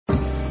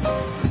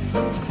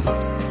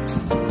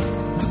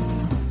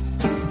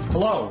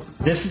Hello,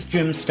 this is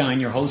Jim Stein,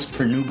 your host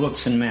for New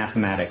Books in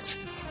Mathematics.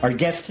 Our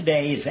guest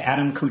today is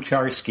Adam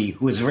Kucharski,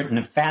 who has written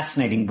a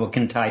fascinating book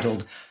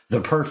entitled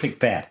The Perfect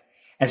Bet.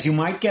 As you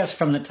might guess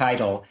from the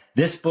title,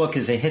 this book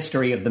is a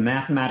history of the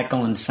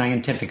mathematical and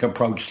scientific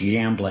approach to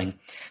gambling,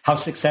 how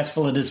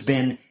successful it has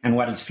been, and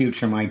what its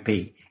future might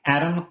be.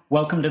 Adam,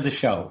 welcome to the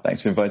show.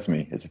 Thanks for inviting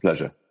me. It's a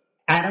pleasure.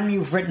 Adam,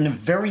 you've written a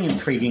very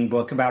intriguing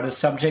book about a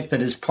subject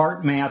that is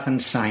part math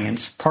and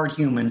science, part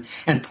human,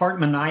 and part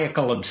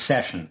maniacal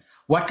obsession.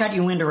 What got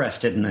you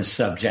interested in this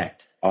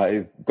subject?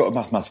 I've got a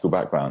mathematical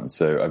background,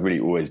 so I've really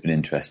always been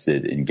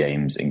interested in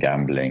games and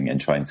gambling and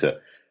trying to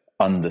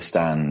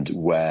understand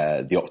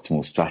where the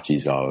optimal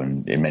strategies are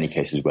and in many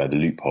cases where the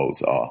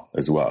loopholes are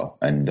as well.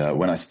 And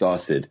when I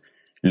started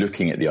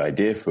looking at the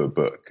idea for a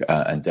book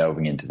and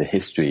delving into the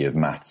history of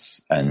maths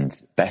and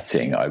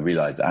betting, I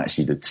realized that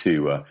actually the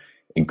two are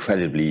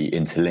incredibly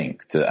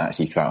interlinked.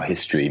 Actually, throughout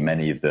history,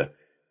 many of the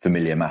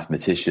familiar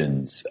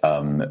mathematicians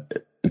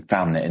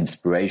found their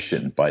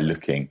inspiration by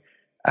looking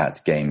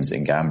at games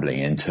and gambling.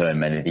 In turn,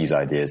 many of these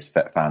ideas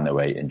found their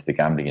way into the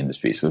gambling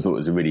industry. So I thought it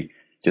was a really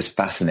just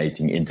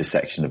fascinating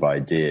intersection of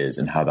ideas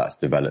and how that's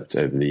developed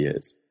over the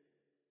years.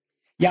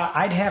 Yeah,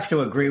 I'd have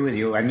to agree with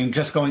you. I mean,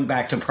 just going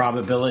back to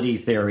probability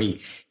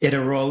theory, it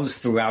arose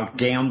throughout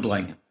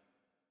gambling.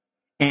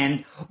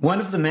 And one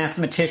of the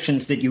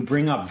mathematicians that you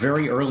bring up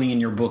very early in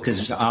your book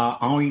is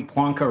Henri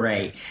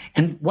Poincaré.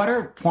 And what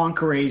are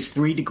Poincaré's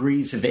 3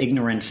 degrees of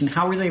ignorance, and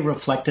how are they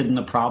reflected in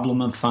the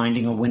problem of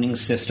finding a winning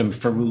system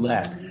for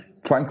roulette?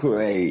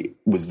 Poincaré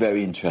was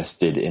very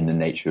interested in the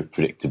nature of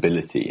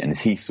predictability. And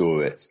as he saw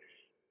it,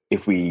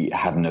 if we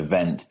had an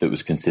event that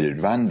was considered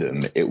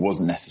random, it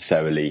wasn't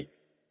necessarily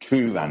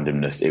true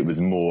randomness. It was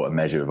more a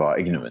measure of our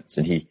ignorance.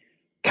 And he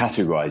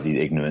categorized these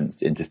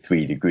ignorance into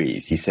 3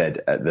 degrees. He said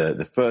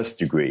the first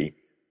degree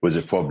was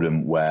a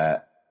problem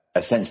where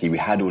essentially we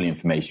had all the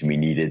information we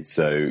needed.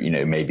 So,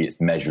 maybe it's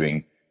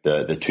measuring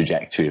the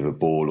trajectory of a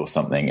ball or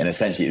something. And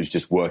essentially it was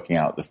just working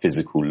out the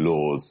physical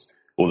laws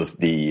or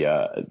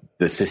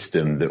the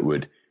system that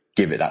would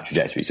give it that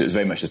trajectory. So it was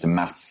very much just a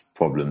maths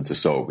problem to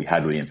solve. We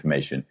had all the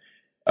information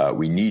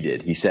we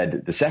needed. He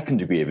said the second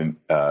degree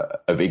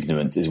of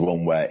ignorance is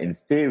one where in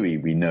theory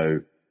we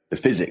know the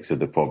physics of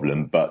the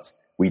problem, but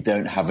we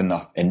don't have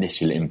enough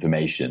initial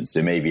information.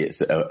 So maybe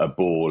it's a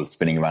ball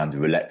spinning around a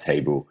roulette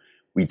table.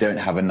 We don't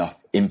have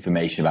enough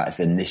information about its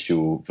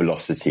initial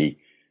velocity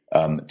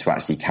to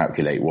actually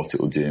calculate what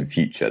it will do in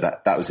future.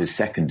 That was his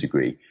second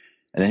degree.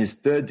 And then his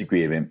third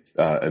degree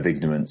of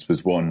ignorance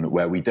was one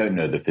where we don't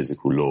know the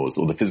physical laws,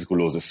 or the physical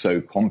laws are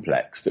so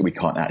complex that we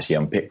can't actually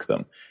unpick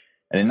them.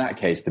 And in that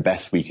case, the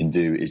best we can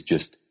do is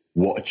just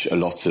watch a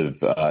lot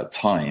of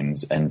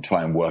times and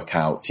try and work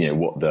out,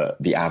 what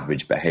the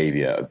average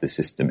behavior of the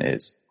system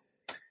is.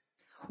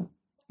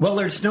 Well,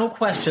 there's no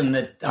question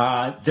that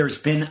there's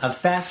been a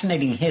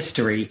fascinating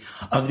history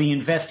of the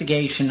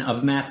investigation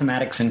of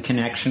mathematics in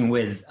connection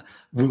with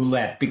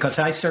roulette, because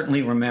I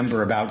certainly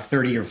remember about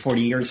 30 or 40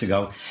 years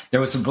ago,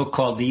 there was a book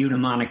called The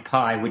Eudaimonic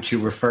Pie, which you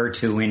refer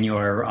to in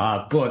your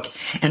book.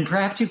 And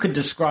perhaps you could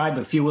describe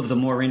a few of the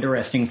more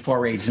interesting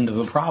forays into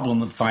the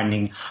problem of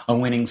finding a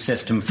winning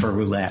system for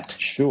roulette.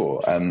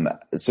 Sure.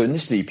 So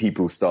initially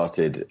people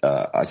started,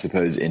 I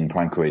suppose, in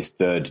Poincaré's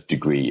third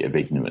degree of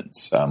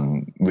ignorance.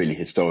 Really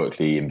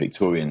historically, in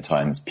Victorian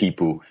times,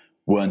 people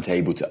weren't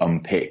able to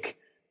unpick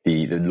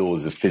the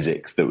laws of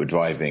physics that were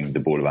driving the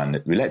ball around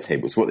the roulette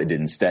table. So what they did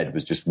instead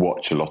was just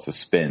watch a lot of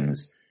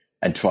spins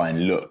and try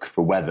and look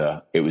for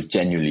whether it was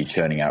genuinely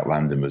churning out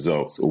random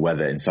results, or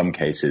whether in some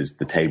cases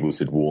the tables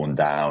had worn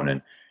down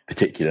and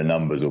particular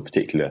numbers or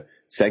particular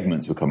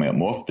segments were coming up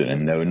more often.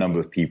 And there were a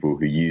number of people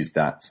who used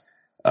that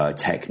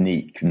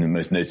technique, and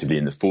most notably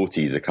in the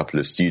 40s, a couple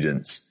of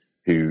students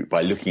who,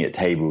 by looking at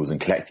tables and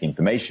collecting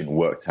information,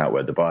 worked out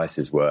where the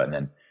biases were and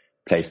then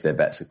placed their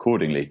bets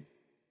accordingly.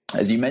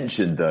 As you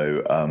mentioned,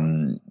 though,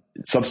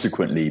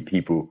 subsequently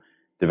people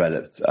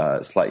developed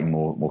slightly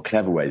more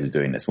clever ways of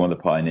doing this. One of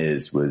the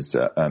pioneers was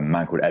a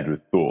man called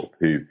Edward Thorpe,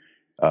 who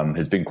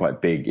has been quite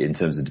big in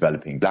terms of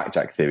developing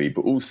blackjack theory,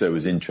 but also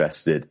was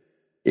interested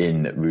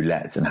in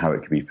roulette and how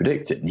it could be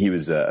predicted. And he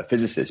was a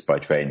physicist by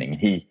training.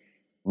 He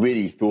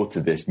really thought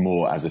of this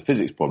more as a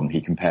physics problem.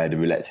 He compared a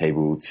roulette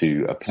table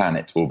to a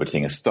planet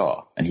orbiting a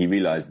star, and he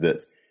realized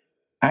that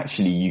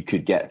actually you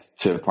could get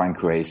to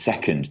Poincaré's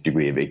second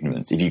degree of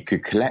ignorance if you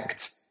could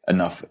collect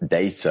enough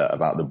data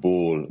about the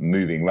ball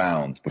moving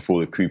round before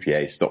the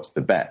croupier stops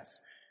the bets.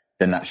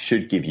 Then that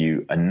should give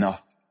you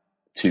enough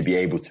to be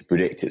able to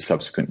predict its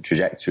subsequent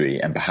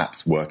trajectory and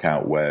perhaps work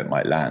out where it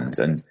might land.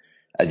 And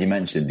as you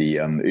mentioned, the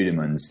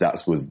Eudaimons,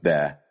 that was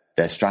their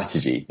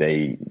strategy.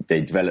 They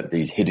developed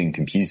these hidden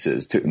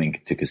computers, took them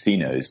into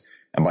casinos,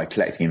 and by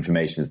collecting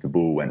information as the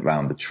ball went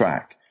round the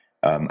track,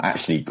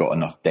 actually got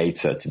enough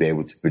data to be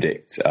able to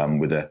predict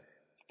with a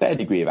fair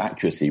degree of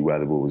accuracy where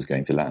the ball was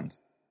going to land.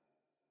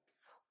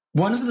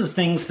 One of the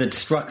things that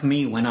struck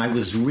me when I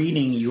was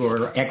reading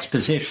your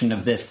exposition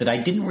of this that I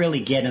didn't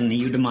really get in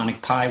the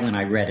Eudaimonic Pie when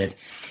I read it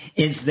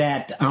is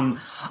that on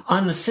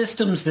the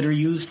systems that are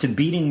used to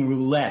beating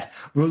roulette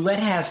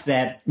has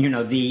that,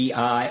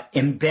 the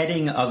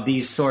embedding of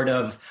these sort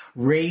of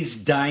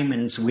raised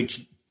diamonds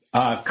which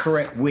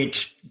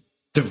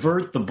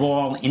divert the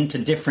ball into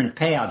different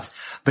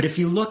paths. But if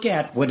you look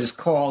at what is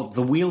called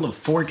the Wheel of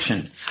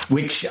Fortune,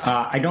 which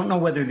I don't know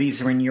whether these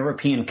are in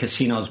European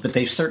casinos, but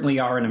they certainly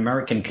are in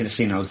American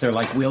casinos. They're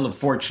like Wheel of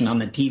Fortune on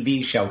the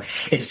TV show.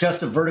 It's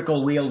just a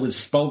vertical wheel with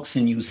spokes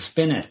and you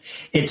spin it.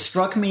 It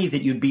struck me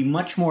that you'd be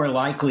much more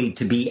likely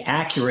to be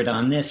accurate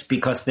on this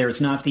because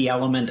there's not the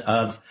element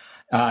of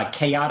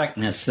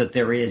chaoticness that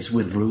there is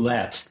with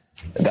roulette.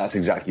 That's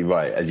exactly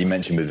right. As you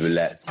mentioned with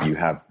roulette, you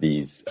have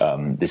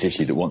this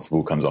issue that once the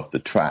ball comes off the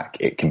track,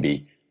 it can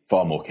be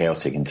far more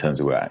chaotic in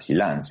terms of where it actually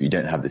lands. You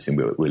don't have this in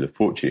Wheel of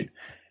Fortune.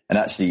 And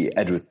actually,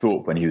 Edward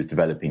Thorpe, when he was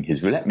developing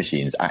his roulette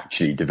machines,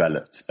 actually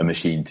developed a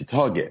machine to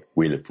target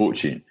Wheel of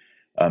Fortune.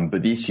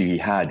 But the issue he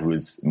had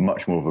was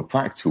much more of a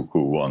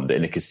practical one, that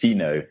in a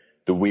casino,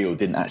 the wheel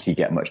didn't actually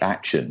get much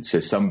action.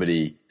 So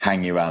somebody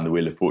hanging around the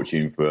Wheel of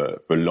Fortune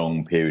for a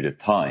long period of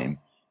time,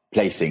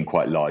 placing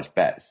quite large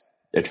bets,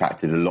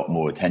 attracted a lot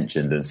more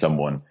attention than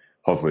someone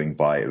hovering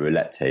by a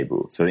roulette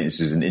table. So I think this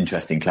was an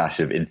interesting clash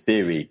of, in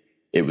theory,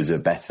 it was a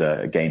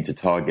better game to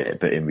target,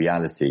 but in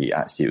reality,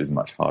 actually, it was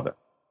much harder.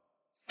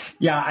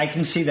 Yeah, I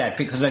can see that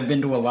because I've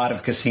been to a lot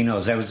of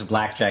casinos. I was a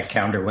blackjack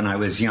counter when I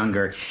was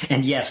younger.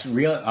 And yes,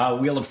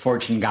 Wheel of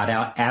Fortune got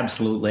out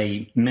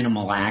absolutely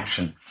minimal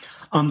action.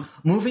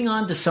 Moving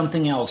on to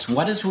something else,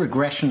 what is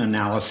regression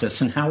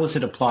analysis and how is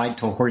it applied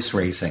to horse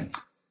racing?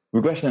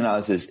 Regression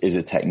analysis is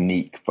a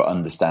technique for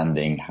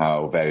understanding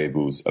how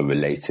variables are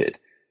related.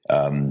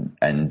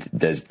 And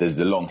there's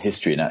the long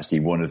history, and actually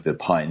one of the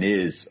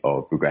pioneers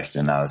of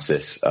regression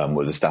analysis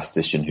was a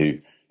statistician who,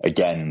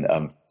 again,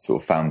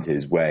 sort of found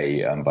his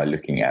way by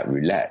looking at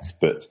roulette.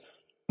 But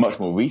much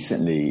more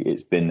recently,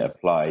 it's been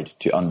applied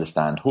to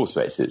understand horse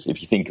races.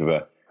 If you think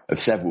of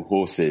several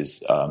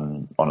horses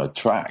on a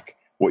track,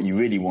 what you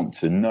really want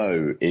to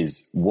know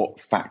is what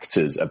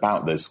factors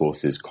about those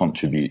horses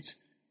contribute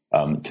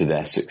to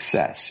their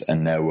success.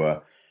 And there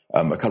were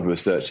a couple of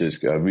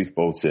researchers, Ruth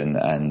Bolton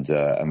and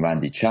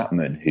Randy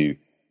Chapman, who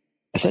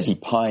essentially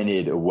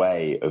pioneered a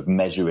way of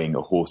measuring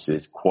a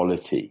horse's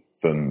quality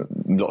from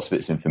lots of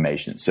its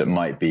information. So it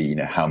might be,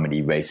 how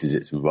many races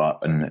it's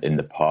run in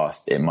the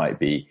past. It might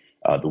be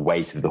the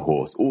weight of the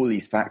horse. All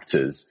these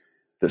factors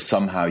that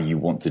somehow you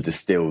want to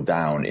distill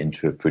down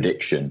into a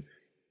prediction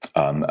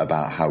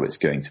about how it's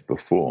going to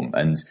perform.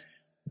 And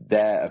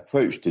their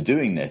approach to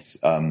doing this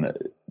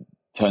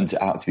turned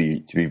out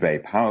to be very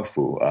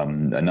powerful.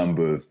 A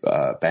number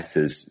of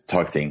bettors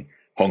targeting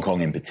Hong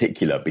Kong in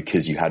particular,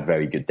 because you had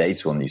very good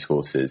data on these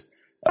horses,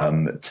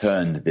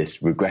 turned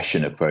this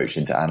regression approach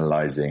into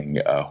analyzing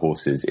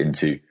horses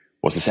into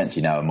what's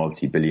essentially now a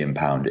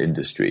multi-billion-pound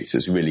industry. So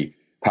it's a really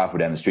powerful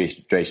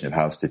demonstration of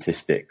how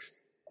statistics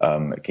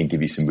can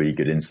give you some really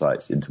good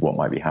insights into what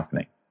might be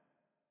happening.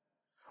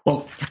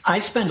 Well, I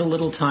spend a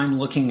little time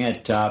looking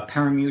at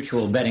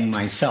parimutuel betting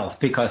myself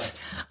because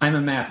I'm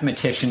a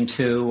mathematician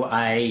too.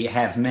 I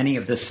have many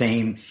of the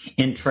same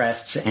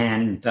interests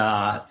and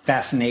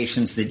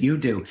fascinations that you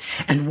do.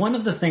 And one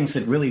of the things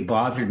that really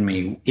bothered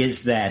me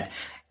is that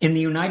in the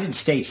United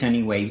States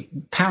anyway,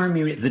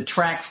 the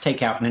tracks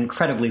take out an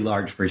incredibly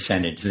large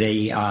percentage.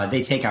 They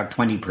take out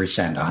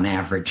 20% on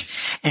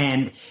average.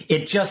 And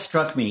it just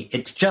struck me,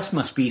 it just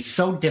must be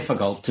so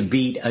difficult to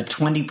beat a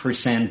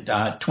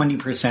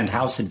 20%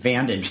 house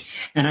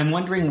advantage. And I'm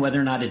wondering whether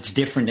or not it's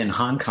different in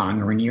Hong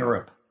Kong or in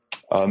Europe.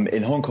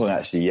 In Hong Kong,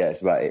 actually, yeah,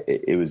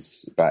 it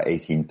was about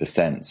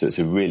 18%. So it's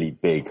a really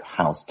big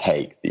house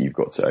take that you've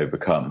got to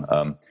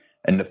overcome.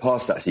 In the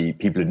past, actually,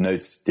 people had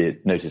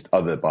noticed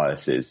other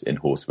biases in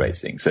horse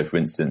racing. So, for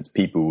instance,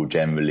 people will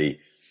generally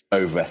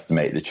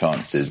overestimate the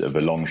chances of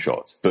a long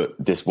shot, but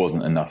this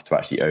wasn't enough to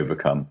actually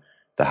overcome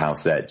the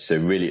house edge. So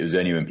really, it was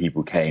only when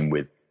people came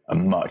with a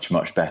much,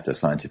 much better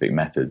scientific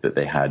method that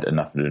they had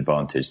enough of an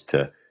advantage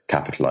to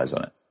capitalize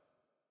on it.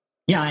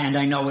 Yeah, and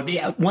I know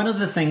one of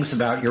the things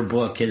about your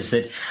book is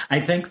that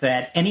I think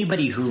that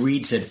anybody who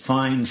reads it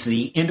finds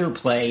the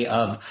interplay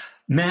of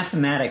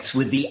mathematics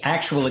with the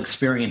actual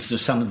experience of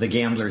some of the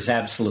gamblers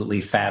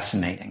absolutely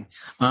fascinating.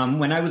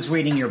 When I was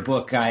reading your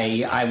book,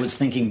 I was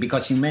thinking,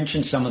 because you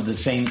mentioned some of the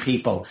same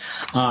people,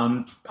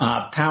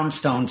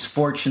 Poundstone's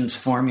Fortune's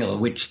Formula,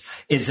 which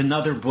is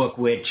another book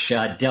which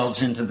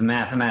delves into the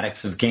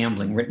mathematics of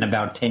gambling, written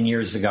about 10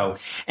 years ago.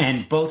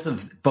 And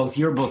both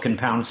your book and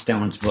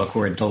Poundstone's book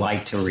were a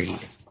delight to read.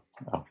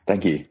 Oh,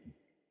 thank you.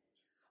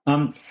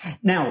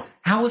 Now,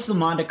 how was the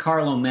Monte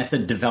Carlo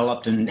method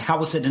developed, and how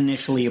was it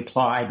initially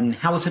applied, and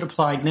how is it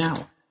applied now?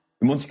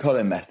 The Monte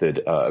Carlo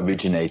method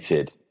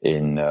originated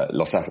in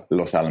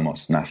Los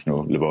Alamos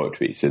National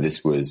Laboratory. So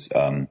this was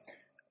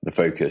the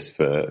focus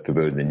for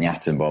building the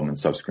Newton bomb and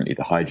subsequently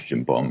the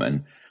hydrogen bomb.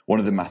 And one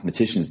of the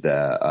mathematicians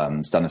there,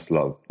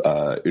 Stanislav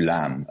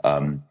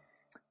Ulam,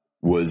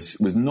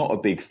 was not a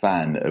big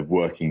fan of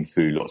working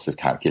through lots of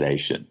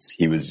calculations.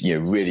 He was,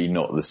 really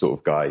not the sort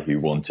of guy who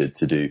wanted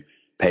to do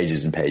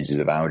pages and pages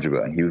of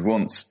algebra. And he was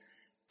once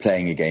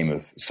playing a game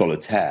of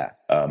solitaire,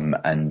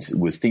 and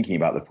was thinking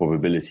about the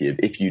probability of,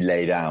 if you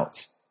laid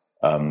out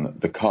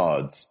the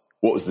cards,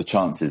 what was the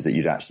chances that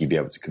you'd actually be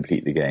able to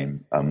complete the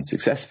game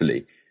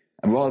successfully?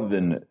 And rather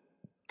than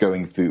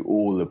going through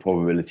all the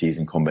probabilities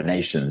and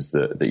combinations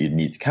that you'd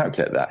need to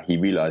calculate that, he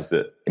realized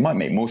that it might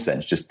make more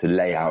sense just to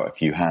lay out a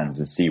few hands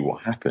and see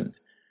what happened.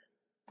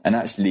 And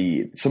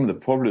actually, some of the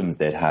problems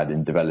they'd had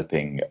in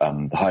developing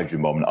the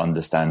hydrogen bomb and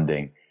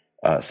understanding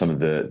some of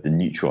the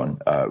neutron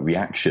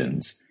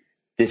reactions,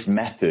 this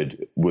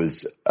method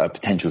was a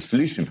potential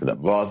solution for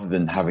them. Rather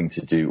than having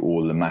to do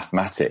all the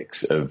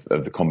mathematics of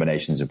the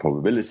combinations and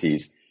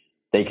probabilities,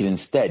 they could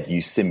instead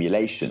use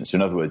simulations. So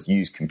in other words,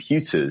 use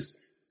computers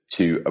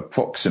to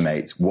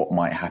approximate what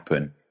might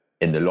happen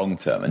in the long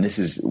term. And this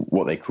is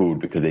what they called,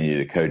 because they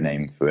needed a code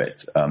name for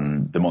it,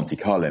 the Monte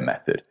Carlo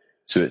method.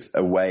 So it's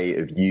a way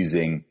of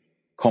using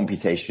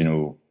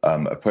computational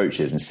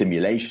approaches and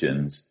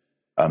simulations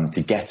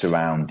to get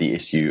around the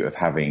issue of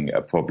having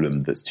a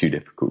problem that's too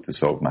difficult to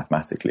solve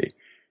mathematically.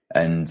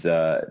 And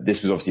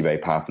this was obviously very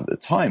powerful at the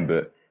time,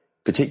 but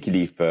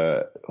particularly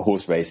for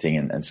horse racing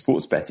and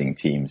sports betting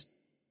teams,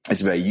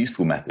 it's a very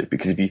useful method,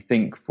 because if you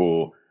think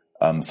for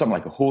something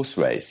like a horse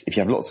race, if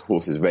you have lots of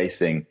horses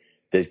racing,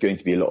 there's going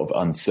to be a lot of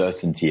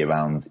uncertainty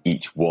around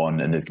each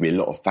one, and there's going to be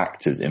a lot of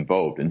factors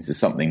involved. And this is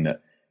something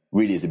that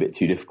really is a bit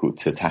too difficult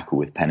to tackle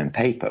with pen and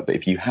paper. But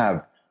if you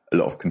have a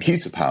lot of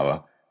computer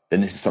power,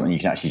 then this is something you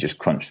can actually just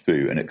crunch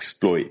through and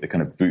exploit the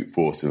kind of brute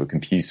force of a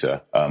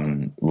computer,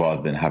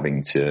 rather than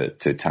having to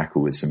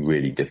tackle with some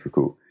really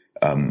difficult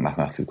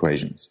mathematical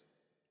equations.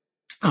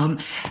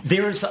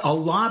 There's a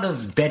lot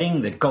of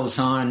betting that goes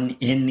on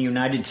in the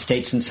United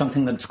States in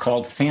something that's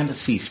called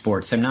fantasy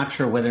sports. I'm not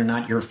sure whether or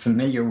not you're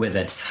familiar with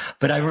it,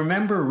 but I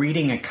remember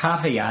reading a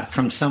caveat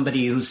from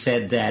somebody who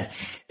said that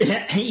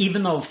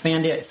even though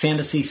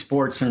fantasy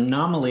sports are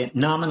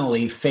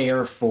nominally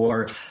fair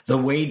for the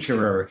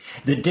wagerer,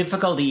 the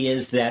difficulty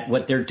is that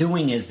what they're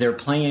doing is they're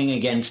playing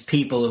against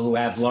people who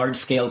have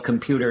large-scale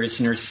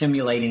computers and are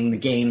simulating the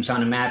games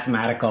on a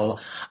mathematical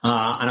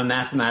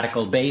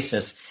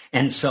basis.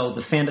 And so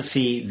the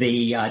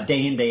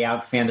day in, day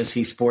out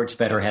fantasy sports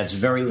bettor has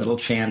very little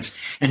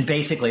chance. And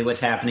basically what's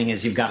happening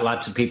is you've got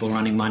lots of people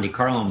running Monte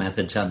Carlo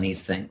methods on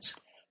these things.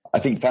 I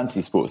think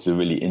fantasy sports is a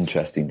really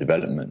interesting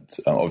development.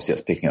 Obviously,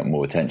 that's picking up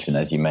more attention.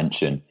 As you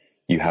mentioned,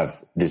 you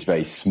have this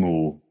very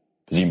small,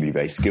 presumably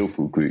very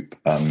skillful group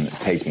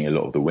taking a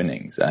lot of the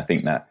winnings. And I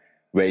think that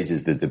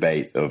raises the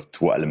debate of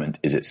to what element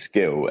is it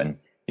skill. And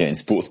in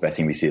sports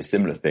betting, we see a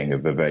similar thing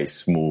of a very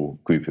small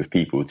group of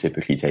people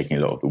typically taking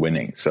a lot of the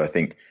winnings. So I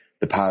think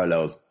the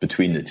parallels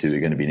between the two are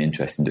going to be an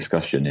interesting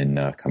discussion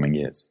in coming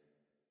years.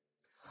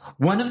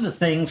 One of the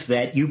things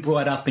that you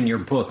brought up in your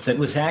book that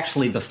was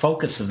actually the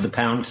focus of the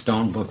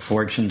Poundstone book,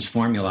 Fortune's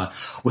Formula,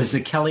 was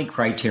the Kelly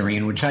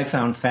criterion, which I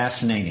found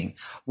fascinating.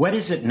 What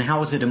is it and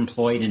how is it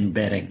employed in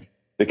betting?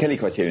 The Kelly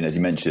criterion, as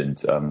you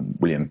mentioned,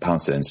 William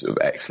Poundstone's sort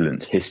of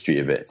excellent history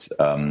of it.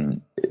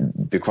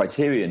 The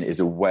criterion is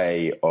a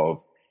way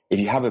of, if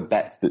you have a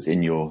bet that's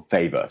in your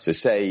favor, so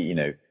say,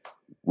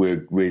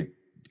 we're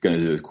going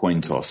to do a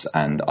coin toss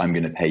and I'm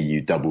going to pay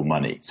you double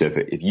money. So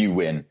if you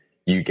win,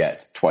 you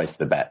get twice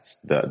the bets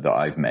that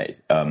I've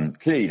made.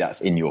 Clearly that's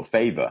in your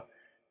favor,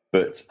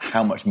 but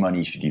how much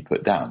money should you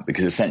put down?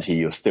 Because essentially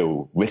you're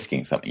still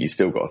risking something. You've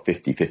still got a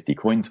 50-50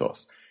 coin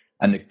toss.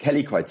 And the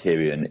Kelly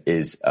criterion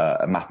is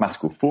a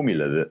mathematical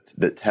formula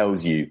that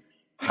tells you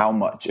how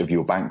much of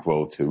your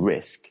bankroll to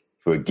risk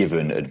for a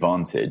given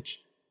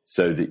advantage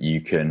so that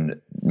you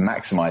can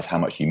maximize how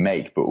much you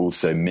make, but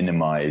also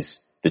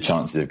minimize the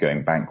chances of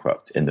going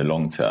bankrupt in the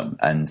long term.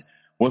 And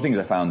one of the things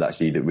I found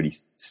actually that really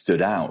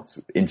stood out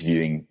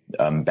interviewing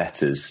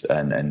bettors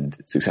and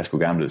successful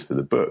gamblers for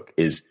the book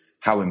is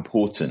how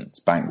important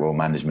bankroll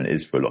management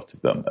is for a lot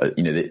of them.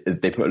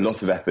 They put a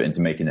lot of effort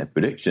into making their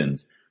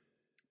predictions,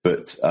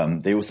 but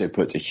they also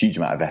put a huge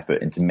amount of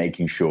effort into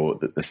making sure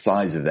that the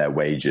size of their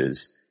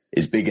wagers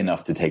is big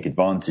enough to take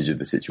advantage of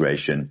the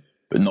situation,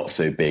 but not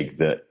so big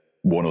that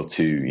one or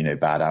two,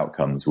 bad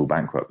outcomes will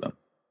bankrupt them.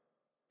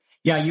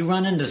 Yeah, you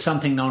run into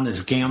something known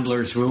as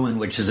gambler's ruin,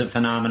 which is a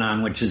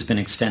phenomenon which has been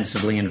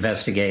extensively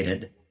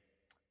investigated.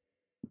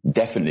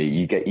 Definitely.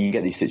 You can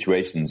get these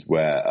situations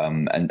where,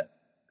 and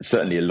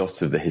certainly a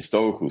lot of the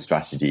historical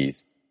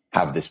strategies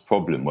have this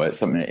problem where it's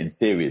something that in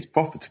theory is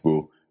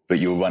profitable, but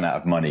you'll run out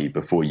of money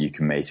before you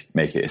can make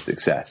it a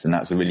success. And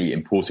that's a really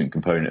important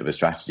component of a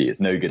strategy. It's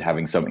no good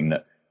having something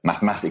that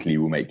mathematically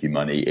will make you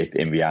money if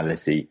in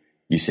reality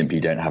you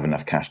simply don't have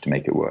enough cash to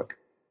make it work.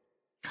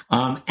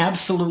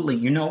 Absolutely.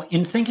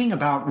 In thinking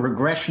about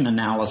regression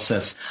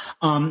analysis,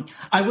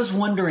 I was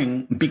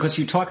wondering, because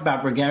you talk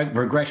about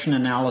regression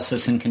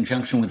analysis in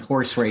conjunction with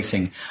horse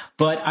racing,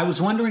 but I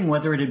was wondering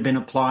whether it had been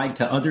applied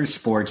to other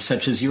sports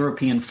such as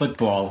European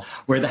football,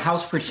 where the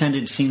house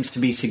percentage seems to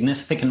be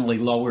significantly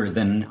lower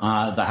than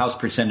the house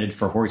percentage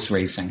for horse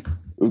racing.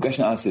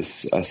 Regression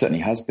analysis certainly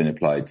has been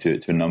applied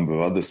to a number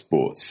of other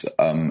sports.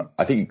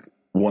 I think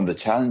one of the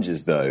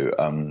challenges, though,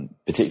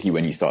 particularly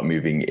when you start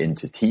moving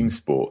into team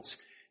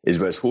sports, is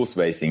whereas horse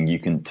racing you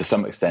can to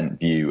some extent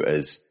view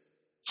as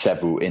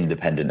several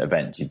independent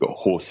events. You've got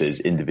horses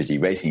individually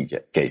racing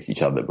against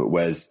each other, but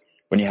whereas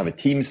when you have a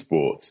team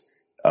sport,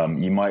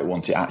 you might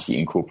want to actually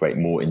incorporate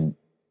more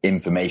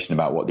information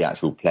about what the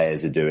actual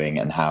players are doing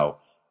and how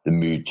the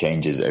mood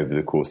changes over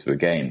the course of a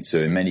game. So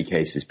in many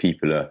cases,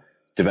 people are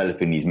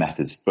developing these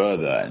methods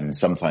further and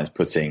sometimes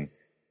putting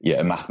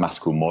a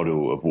mathematical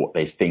model of what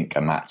they think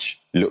a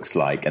match looks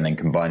like and then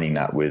combining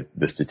that with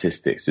the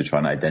statistics to try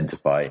and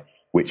identify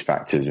which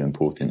factors are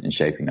important in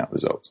shaping that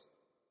result.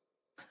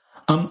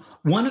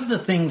 One of the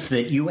things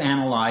that you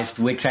analyzed,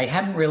 which I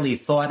hadn't really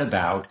thought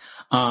about,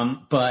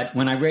 but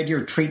when I read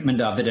your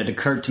treatment of it, it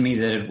occurred to me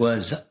that it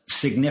was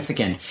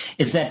significant,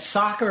 is that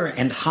soccer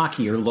and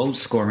hockey are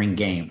low-scoring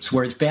games,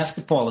 whereas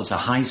basketball is a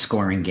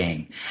high-scoring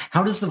game.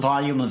 How does the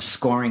volume of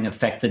scoring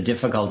affect the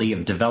difficulty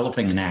of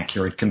developing an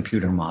accurate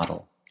computer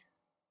model?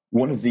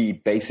 One of the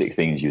basic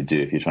things you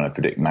do if you're trying to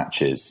predict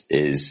matches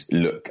is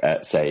look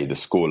at, say, the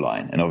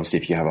scoreline. And obviously,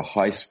 if you have a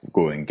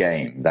high-scoring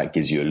game, that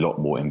gives you a lot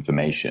more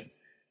information.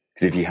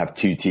 Because if you have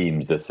two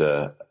teams that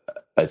are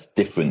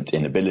different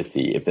in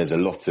ability, if there's a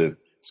lot of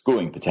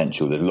scoring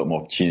potential, there's a lot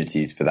more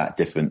opportunities for that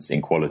difference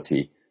in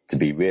quality to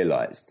be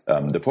realized.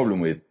 The problem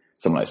with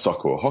something like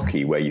soccer or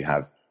hockey, where you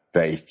have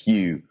very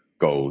few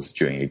goals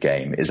during a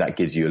game, is that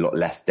gives you a lot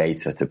less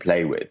data to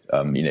play with.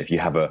 If you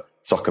have a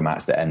soccer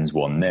match that ends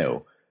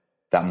 1-0,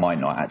 that might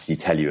not actually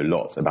tell you a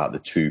lot about the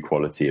true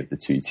quality of the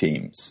two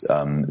teams.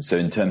 So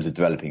in terms of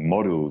developing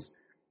models,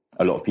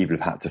 a lot of people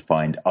have had to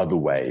find other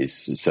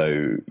ways. So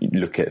you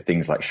look at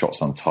things like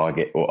shots on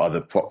target or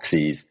other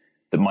proxies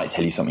that might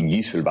tell you something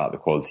useful about the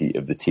quality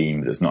of the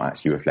team that's not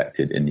actually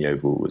reflected in the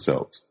overall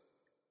result.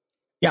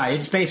 Yeah,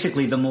 it's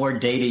basically the more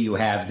data you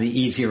have, the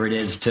easier it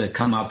is to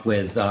come up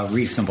with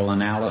reasonable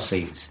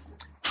analyses.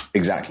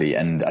 Exactly.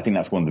 And I think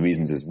that's one of the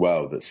reasons as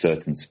well that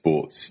certain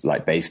sports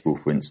like baseball,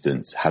 for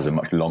instance, has a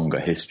much longer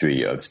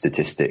history of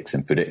statistics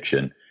and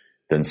prediction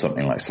than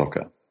something like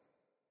soccer.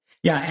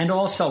 Yeah, and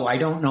also I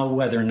don't know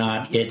whether or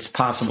not it's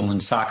possible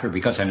in soccer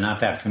because I'm not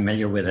that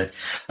familiar with it.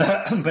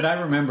 But I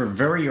remember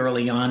very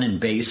early on in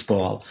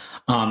baseball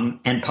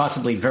and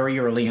possibly very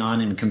early on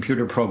in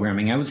computer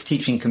programming. I was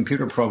teaching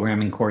computer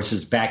programming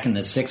courses back in the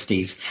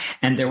 60s,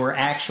 and there were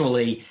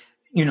actually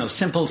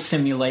simple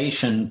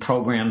simulation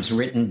programs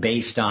written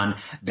based on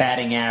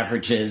batting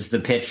averages, the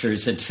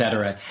pitchers, et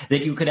cetera,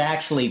 that you could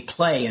actually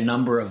play a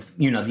number of,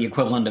 the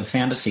equivalent of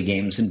fantasy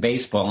games in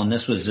baseball. And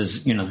this was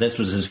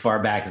as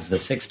far back as the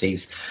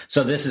 60s.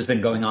 So this has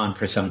been going on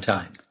for some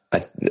time.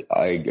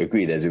 I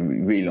agree. There's a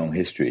really long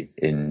history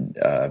in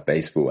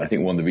baseball. I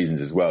think one of the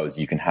reasons as well is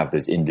you can have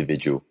those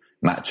individual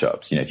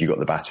matchups. If you've got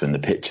the batter and the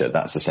pitcher,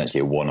 that's essentially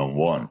a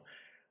one-on-one.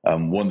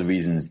 One of the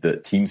reasons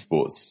that team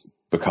sports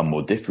become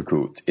more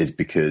difficult is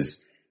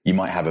because you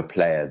might have a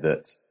player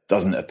that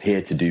doesn't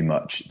appear to do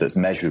much that's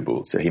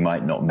measurable. So he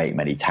might not make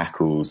many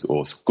tackles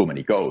or score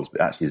many goals, but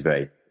actually is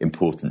very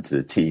important to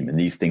the team. And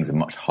these things are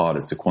much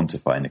harder to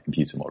quantify in a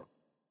computer model.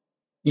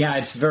 Yeah,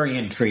 it's very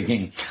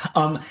intriguing.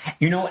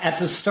 At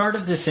the start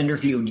of this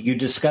interview, you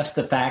discussed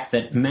the fact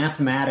that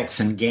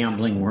mathematics and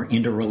gambling were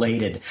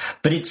interrelated.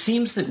 But it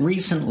seems that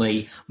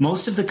recently,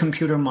 most of the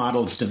computer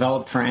models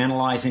developed for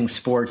analyzing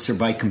sports are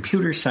by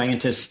computer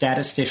scientists,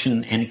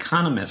 statisticians, and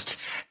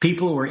economists,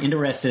 people who are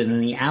interested in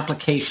the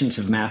applications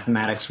of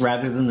mathematics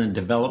rather than the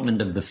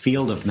development of the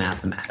field of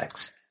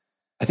mathematics.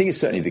 I think it's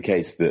certainly the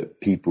case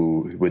that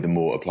people with a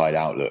more applied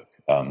outlook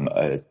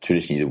are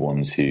traditionally the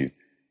ones who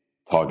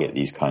target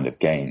these kind of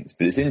games.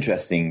 But it's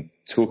interesting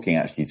talking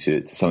actually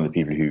to some of the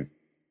people who've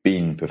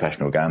been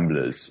professional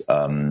gamblers.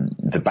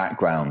 The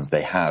backgrounds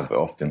they have are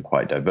often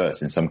quite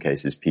diverse. In some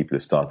cases, people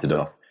have started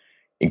off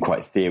in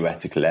quite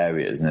theoretical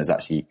areas. And there's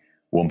actually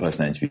one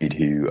person I interviewed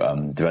who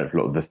developed a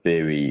lot of the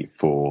theory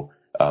for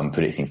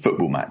predicting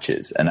football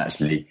matches. And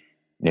actually,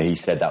 he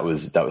said that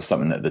was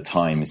something that at the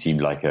time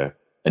seemed like a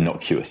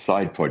innocuous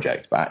side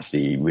project, but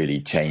actually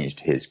really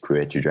changed his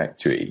career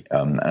trajectory.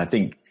 And I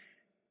think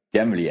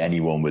generally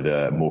anyone with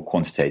a more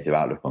quantitative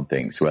outlook on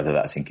things, whether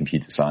that's in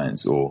computer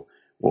science or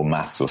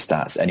maths or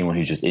stats, anyone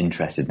who's just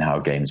interested in how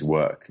games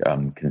work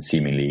can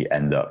seemingly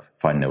end up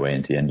finding their way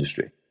into the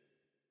industry.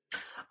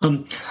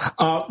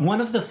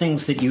 One of the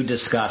things that you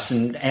discuss,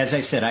 and as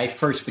I said, I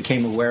first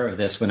became aware of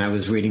this when I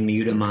was reading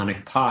the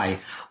Eudaimonic Pi,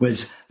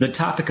 was the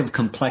topic of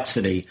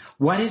complexity.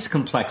 What is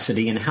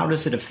complexity and how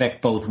does it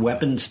affect both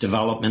weapons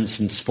developments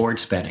and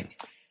sports betting?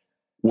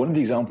 One of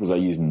the examples I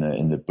use in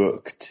the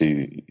book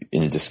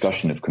in a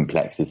discussion of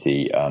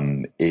complexity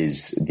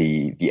is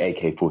the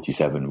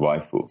AK-47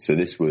 rifle. So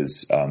this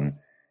was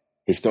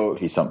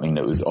historically something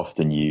that was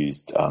often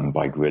used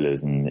by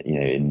guerrillas, and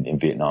in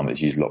Vietnam it's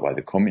used a lot by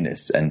the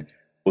communists. And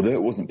although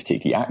it wasn't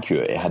particularly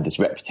accurate, it had this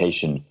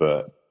reputation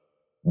for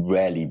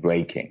rarely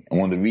breaking.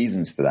 And one of the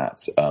reasons for that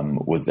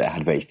was that it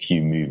had very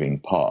few moving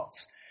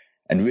parts.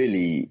 And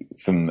really,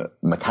 from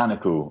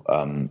mechanical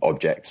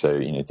objects, so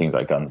things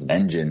like guns and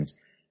engines,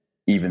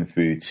 even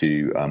through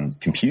to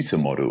computer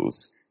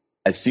models,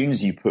 as soon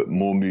as you put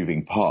more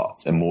moving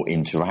parts and more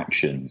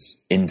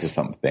interactions into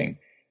something,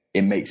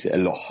 it makes it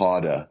a lot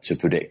harder to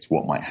predict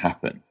what might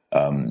happen.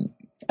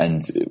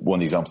 And one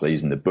of the examples I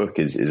use in the book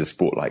is a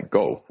sport like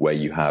golf, where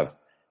you have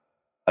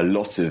a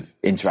lot of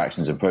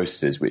interactions and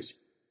processes which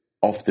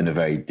often are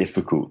very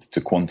difficult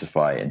to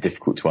quantify and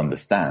difficult to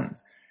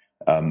understand.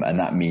 And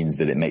that means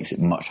that it makes it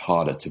much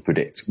harder to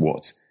predict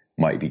what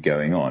might be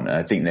going on. And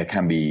I think there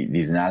can be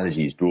these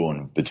analogies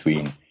drawn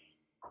between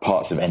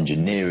parts of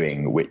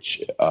engineering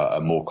which are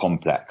more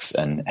complex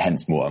and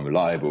hence more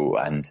unreliable,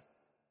 and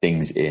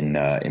things in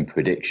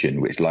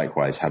prediction which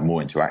likewise have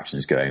more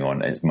interactions going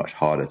on, and it's much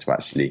harder to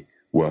actually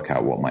work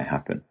out what might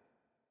happen.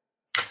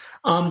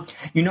 A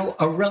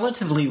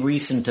relatively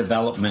recent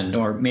development,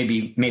 or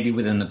maybe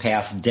within the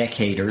past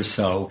decade or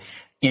so,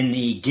 in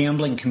the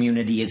gambling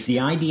community is the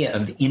idea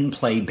of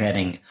in-play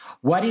betting.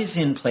 What is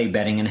in-play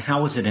betting and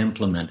how is it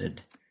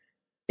implemented?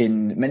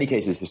 In many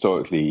cases,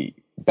 historically,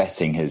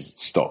 betting has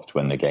stopped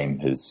when the game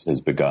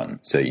has begun.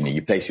 So,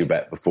 you place your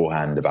bet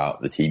beforehand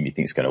about the team you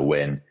think is going to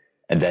win,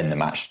 and then the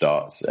match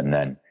starts, and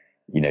then,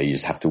 you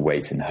just have to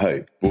wait and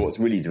hope. But what's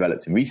really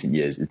developed in recent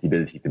years is the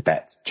ability to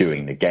bet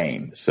during the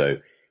game. So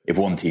if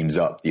one team's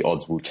up, the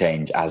odds will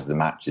change as the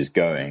match is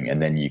going,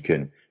 and then you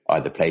can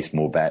either place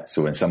more bets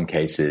or in some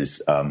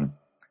cases,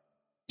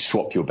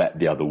 swap your bet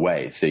the other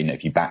way. So,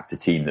 if you back the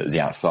team that was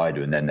the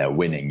outsider and then they're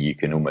winning, you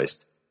can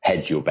almost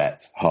hedge your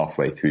bet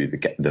halfway through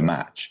the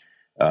match.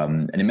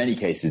 And in many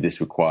cases,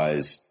 this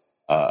requires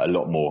a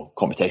lot more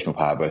computational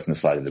power, both on the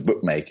side of the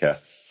bookmaker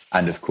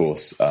and, of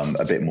course,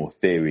 a bit more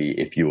theory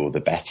if you're the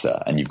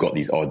bettor and you've got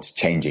these odds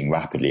changing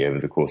rapidly over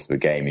the course of a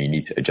game and you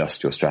need to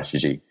adjust your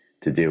strategy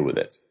to deal with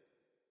it.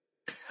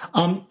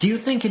 Do you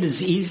think it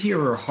is easier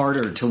or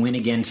harder to win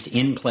against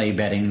in-play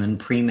betting than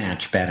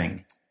pre-match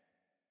betting?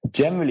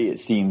 Generally, it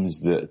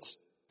seems that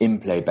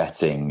in-play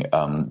betting,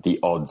 the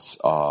odds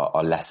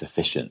are less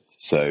efficient.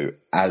 So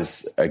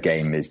as a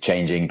game is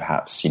changing,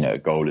 perhaps, a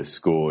goal is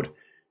scored,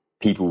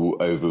 people will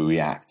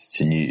overreact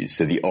to news.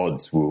 So the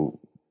odds will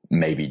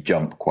maybe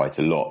jump quite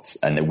a lot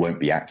and they won't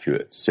be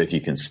accurate. So if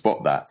you can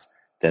spot that,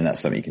 then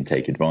that's something you can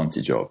take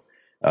advantage of.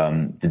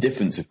 The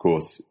difference, of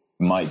course,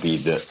 might be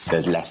that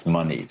there's less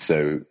money.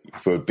 So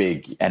for a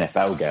big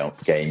NFL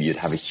game, you'd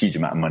have a huge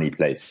amount of money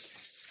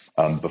placed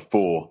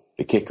before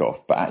the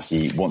kickoff, but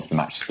actually once the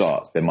match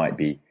starts, there might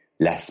be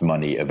less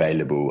money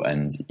available,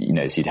 and so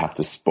you'd have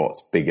to spot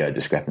bigger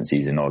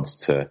discrepancies in odds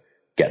to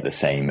get the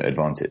same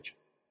advantage.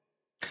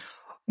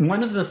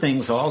 One of the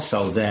things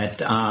also that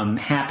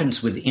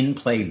happens with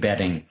in-play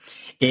betting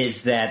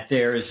is that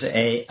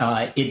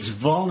it's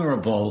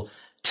vulnerable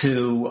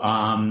to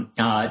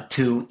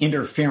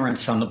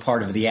interference on the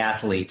part of the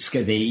athletes,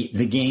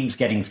 the game's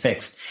getting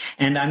fixed.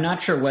 And I'm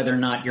not sure whether or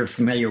not you're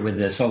familiar with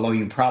this, although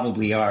you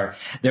probably are.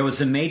 There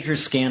was a major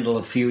scandal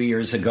a few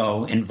years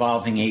ago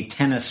involving a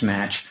tennis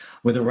match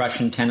with a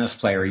Russian tennis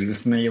player. Are you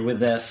familiar with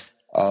this?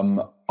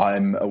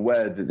 I'm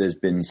aware that there's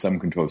been some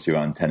controversy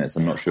around tennis.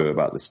 I'm not sure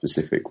about the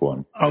specific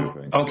one. Oh,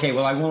 okay.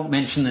 Well, I won't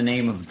mention the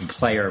name of the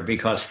player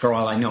because for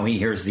all I know, he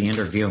hears the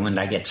interview and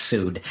I get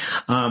sued.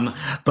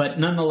 But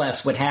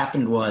nonetheless, what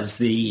happened was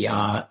the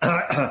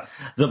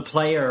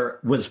player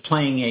was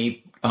playing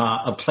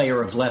a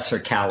player of lesser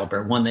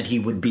caliber, one that he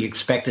would be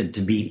expected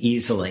to beat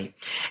easily.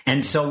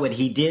 And so what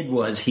he did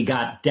was he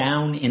got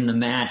down in the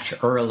match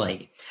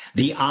early.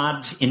 The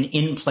odds in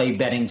in-play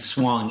betting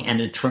swung and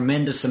a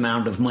tremendous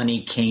amount of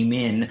money came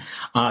in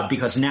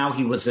because now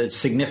he was a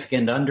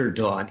significant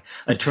underdog.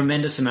 A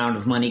tremendous amount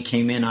of money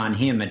came in on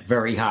him at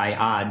very high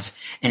odds.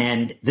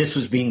 And this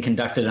was being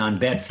conducted on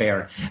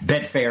Betfair.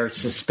 Betfair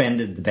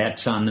suspended the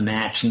bets on the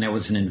match and there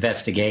was an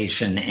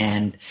investigation.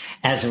 And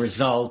as a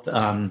result,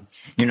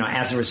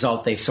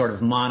 they sort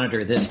of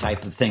monitor this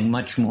type of thing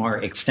much more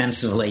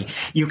extensively.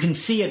 You can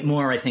see it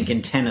more, I think,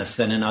 in tennis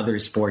than in other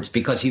sports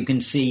because you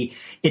can see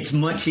it's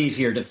much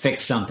easier to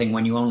fix something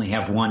when you only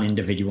have one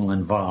individual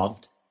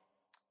involved.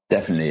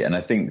 Definitely. And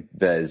I think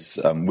there's,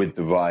 with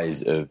the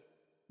rise of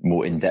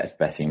more in-depth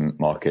betting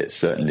markets,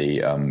 certainly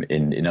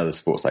in other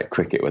sports like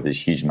cricket, where there's a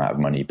huge amount of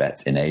money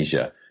bet in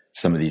Asia,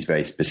 some of these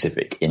very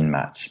specific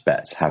in-match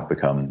bets have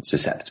become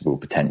susceptible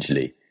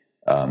potentially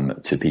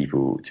to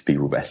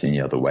people betting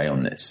the other way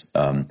on this.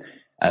 And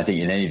I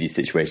think in any of these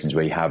situations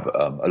where you have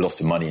a lot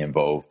of money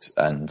involved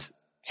and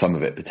some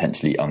of it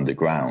potentially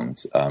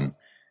underground,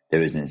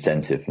 there is an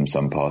incentive from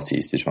some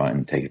parties to try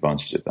and take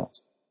advantage of that.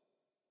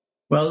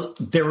 Well,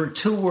 there were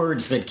two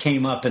words that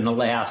came up in the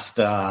last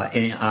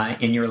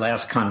in your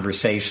last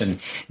conversation,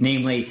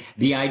 namely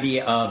the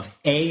idea of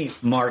A,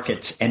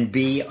 markets, and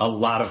B, a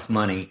lot of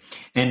money.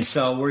 And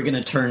so we're going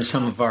to turn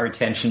some of our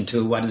attention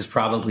to what is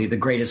probably the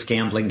greatest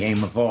gambling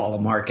game of all,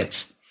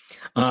 markets.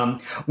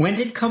 When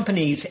did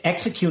companies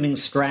executing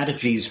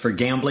strategies for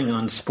gambling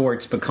on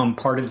sports become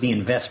part of the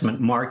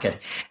investment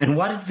market? And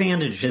what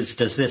advantages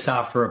does this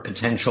offer a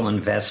potential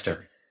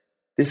investor?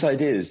 This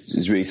idea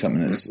is really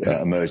something that's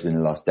emerged in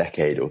the last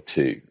decade or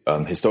two.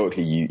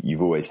 Historically,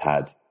 you've always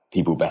had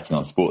people betting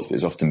on sports, but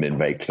it's often been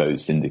very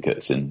closed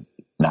syndicates and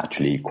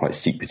naturally quite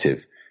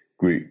secretive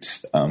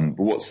groups. But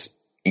what's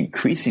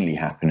increasingly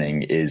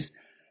happening is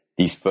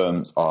these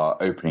firms are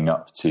opening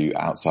up to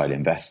outside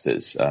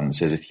investors. So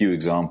there's a few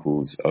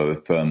examples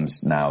of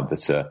firms now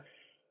that are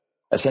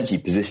essentially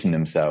positioning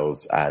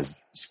themselves as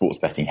sports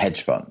betting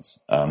hedge funds.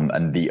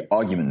 And the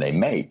argument they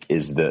make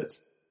is that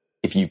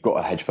if you've got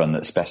a hedge fund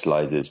that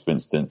specializes, for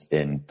instance,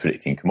 in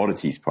predicting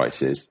commodities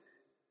prices,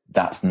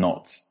 that's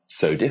not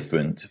so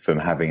different from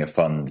having a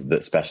fund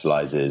that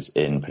specializes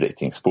in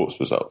predicting sports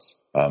results.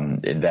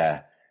 In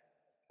their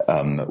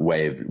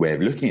way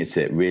of looking at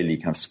it, really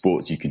kind of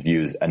sports you could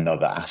view as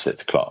another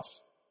asset class.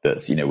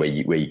 That's, where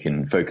you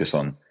can focus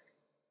on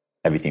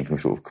everything from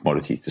sort of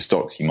commodities to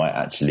stocks. You might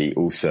actually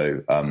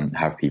also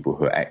have people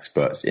who are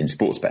experts in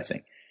sports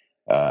betting.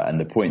 And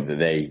the point that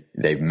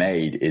they've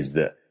made is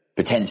that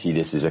potentially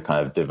this is a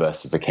kind of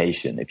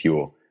diversification. If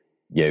you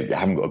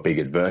haven't got a big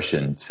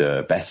aversion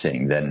to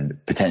betting, then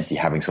potentially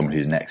having someone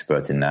who's an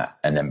expert in that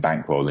and then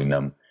bankrolling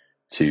them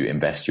to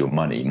invest your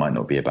money might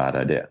not be a bad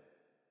idea.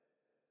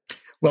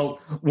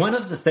 Well, one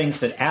of the things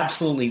that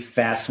absolutely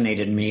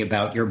fascinated me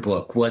about your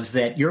book was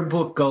that your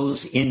book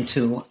goes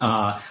into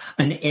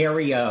an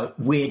area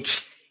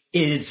which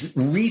is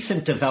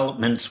recent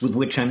developments with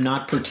which I'm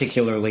not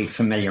particularly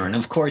familiar. And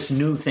of course,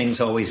 new things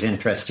always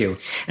interest you.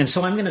 And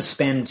so I'm going to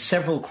spend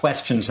several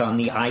questions on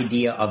the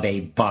idea of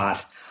a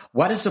bot.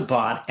 What is a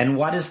bot, and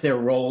what is their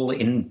role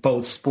in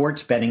both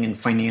sports betting and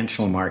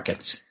financial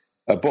markets?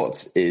 A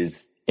bot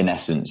is, in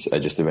essence,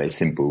 just a very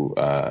simple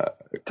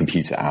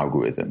computer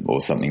algorithm, or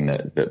something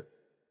that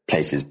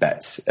places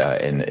bets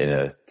in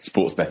a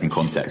sports betting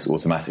context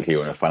automatically,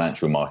 or in a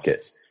financial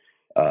market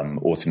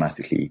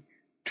automatically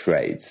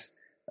trades.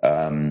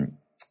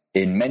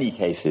 In many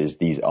cases,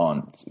 these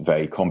aren't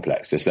very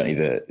complex. So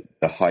certainly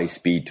the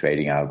high-speed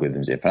trading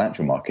algorithms in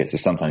financial markets are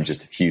sometimes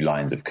just a few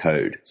lines of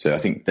code. So I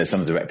think there's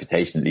some of the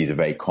reputation that these are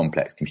very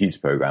complex computer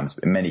programs,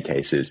 but in many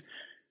cases,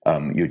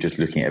 you're just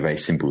looking at a very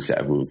simple set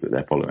of rules that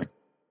they're following.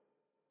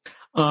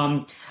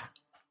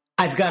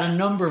 I've got a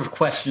number of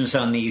questions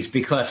on these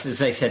because,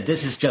 as I said,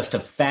 this is just a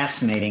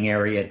fascinating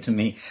area to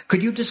me.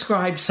 Could you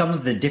describe some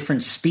of the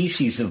different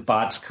species of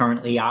bots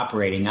currently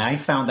operating? I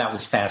found that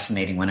was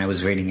fascinating when I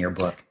was reading your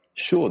book.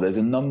 Sure. There's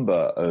a number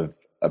of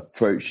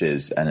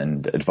approaches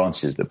and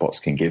advantages that bots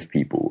can give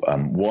people.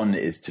 One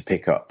is to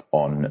pick up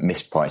on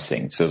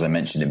mispricing. So as I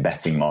mentioned, in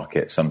betting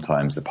markets,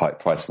 sometimes the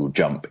price will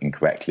jump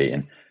incorrectly,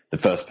 and the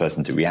first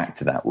person to react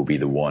to that will be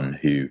the one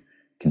who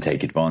can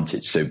take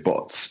advantage. So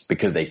bots,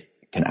 because they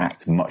can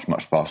act much,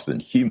 much faster than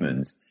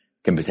humans,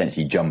 can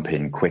potentially jump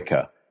in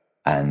quicker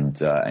and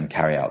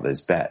carry out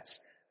those bets.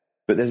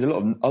 But there's a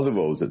lot of other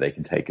roles that they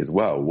can take as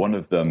well. One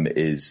of them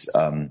is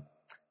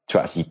to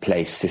actually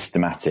place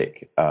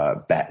systematic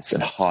bets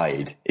and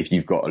hide. If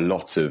you've got a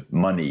lot of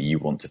money you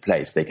want to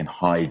place, they can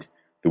hide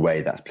the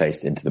way that's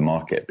placed into the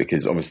market,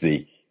 because obviously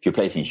if you're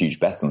placing a huge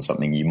bet on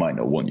something, you might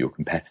not want your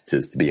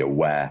competitors to be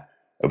aware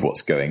of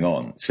what's going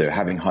on. So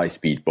having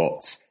high-speed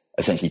bots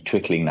essentially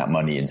trickling that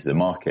money into the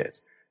market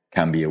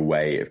can be a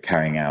way of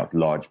carrying out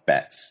large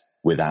bets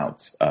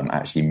without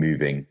actually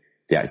moving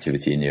the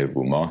activity in the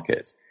overall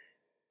market.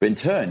 But in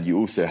turn, you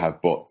also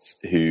have bots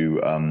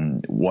who,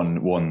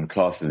 one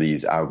class of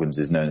these algorithms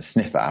is known as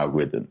sniffer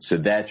algorithms. So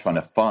they're trying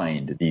to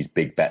find these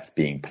big bets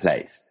being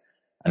placed.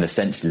 And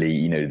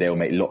essentially, they'll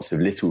make lots of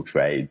little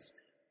trades.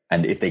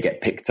 And if they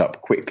get picked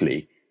up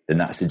quickly, then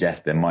that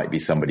suggests there might be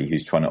somebody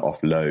who's trying to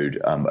offload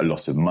a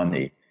lot of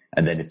money.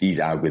 And then if these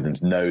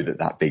algorithms know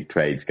that big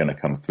trade's going to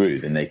come through,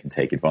 then they can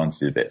take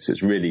advantage of it. So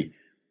it's really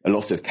a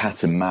lot of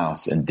cat and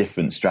mouse and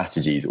different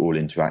strategies all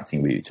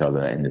interacting with each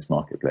other in this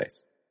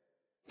marketplace.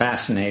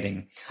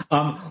 Fascinating.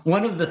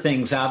 One of the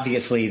things,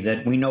 obviously,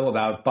 that we know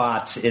about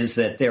bots is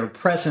that their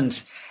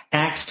presence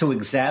acts to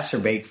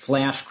exacerbate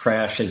flash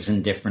crashes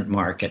in different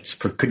markets.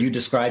 Could you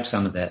describe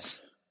some of this?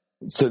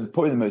 So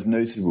probably the most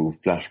notable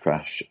flash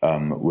crash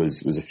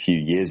was a few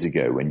years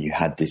ago when you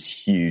had this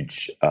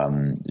huge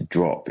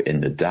drop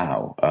in the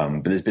Dow.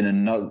 But there's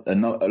been a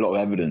lot of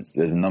evidence.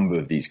 There's a number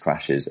of these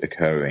crashes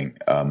occurring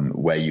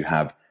where you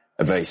have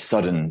a very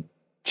sudden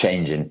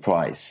change in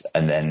price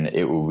and then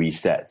it will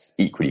reset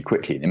equally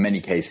quickly. In many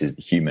cases,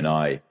 the human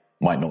eye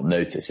might not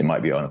notice. It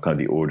might be on kind of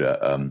the order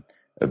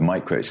of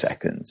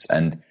microseconds.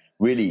 And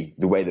really,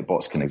 the way that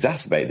bots can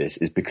exacerbate this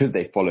is because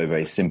they follow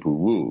very simple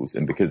rules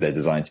and because they're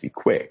designed to be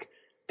quick.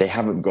 They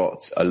haven't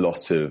got a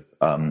lot of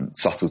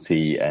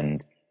subtlety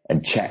and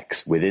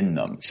checks within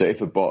them. So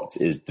if a bot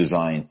is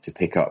designed to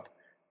pick up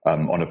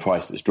on a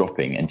price that's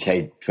dropping and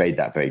trade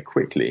that very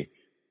quickly,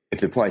 if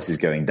the price is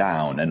going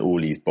down and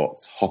all these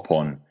bots hop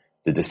on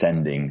the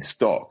descending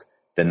stock,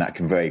 then that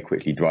can very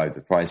quickly drive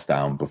the price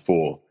down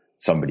before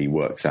somebody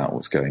works out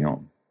what's going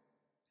on.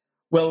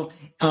 Well,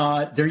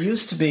 there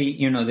used to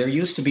be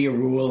a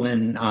rule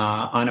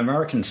on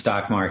American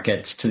stock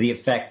markets to the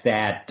effect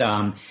that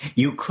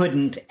you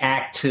couldn't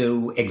act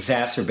to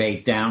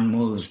exacerbate down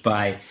moves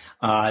by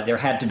there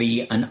had to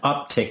be an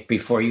uptick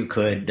before you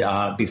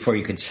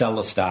could sell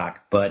a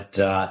stock, but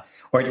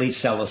or at least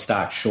sell a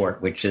stock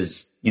short, which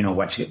is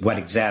what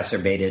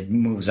exacerbated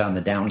moves on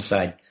the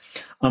downside.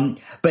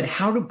 But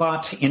how do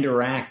bots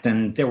interact?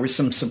 And there were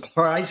some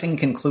surprising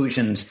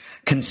conclusions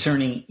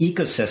concerning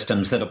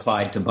ecosystems that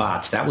applied to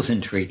bots. That was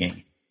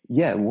intriguing.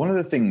 Yeah, one of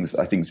the things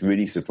I think is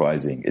really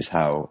surprising is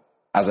how,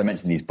 as I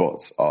mentioned, these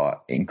bots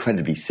are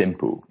incredibly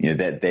simple.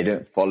 They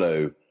don't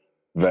follow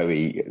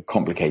very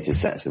complicated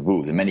sets of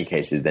rules. In many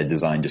cases, they're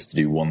designed just to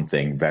do one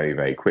thing very,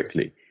 very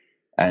quickly.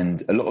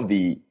 And a lot of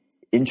the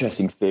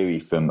interesting theory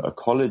from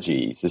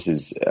ecology, this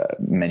is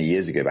many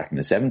years ago, back in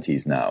the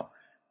 70s now,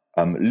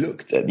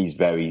 looked at these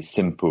very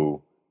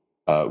simple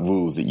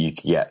rules that you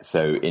could get.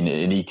 So in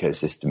an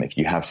ecosystem, if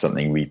you have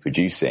something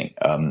reproducing,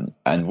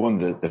 and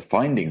one of the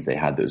findings they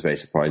had that was very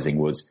surprising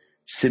was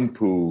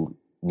simple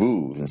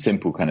rules and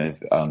simple kind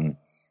of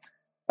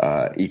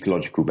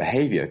ecological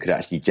behavior could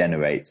actually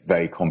generate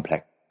very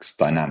complex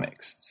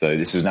dynamics. So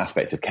this was an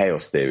aspect of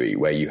chaos theory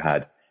where you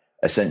had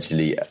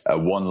essentially a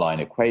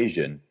one-line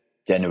equation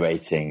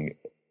generating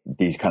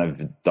these kind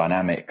of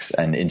dynamics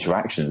and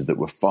interactions that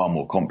were far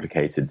more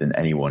complicated than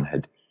anyone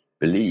had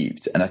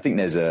believed. And I think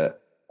there's a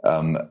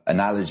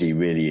analogy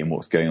really in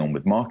what's going on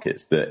with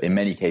markets, that in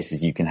many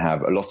cases you can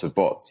have a lot of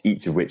bots,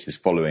 each of which is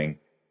following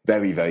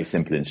very, very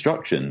simple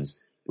instructions.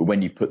 But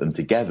when you put them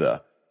together,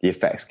 the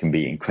effects can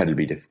be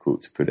incredibly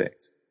difficult to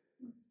predict.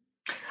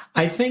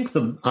 I think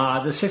the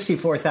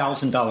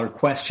 $64,000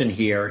 question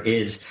here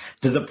is,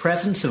 do the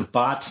presence of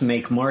bots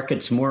make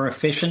markets more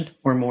efficient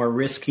or more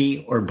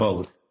risky, or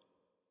both?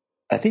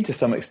 I think to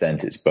some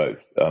extent it's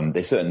both.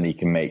 They certainly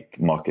can make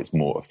markets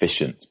more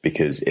efficient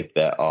because if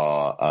there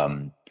are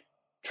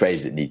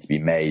trades that need to be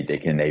made, they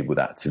can enable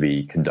that to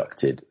be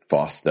conducted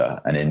faster.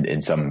 And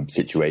in some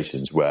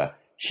situations where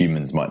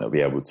humans might not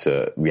be able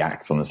to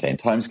react on the same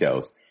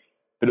timescales,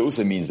 but it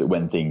also means that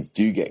when things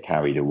do get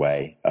carried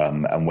away,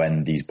 and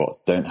when these bots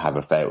don't have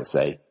a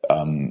fail-safe,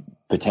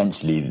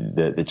 potentially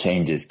the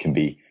changes can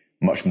be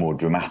much more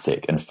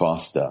dramatic and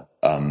faster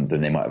than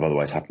they might have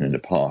otherwise happened in the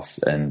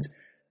past. And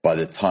by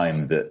the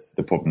time that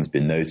the problem's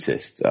been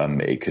noticed,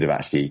 it could have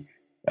actually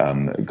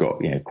got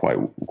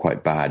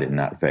quite bad in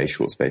that very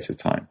short space of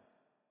time.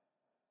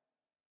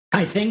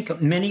 I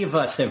think many of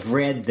us have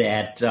read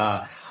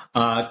that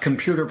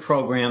computer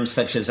programs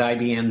such as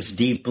IBM's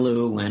Deep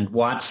Blue and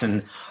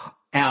Watson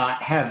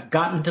have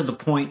gotten to the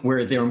point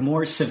where they're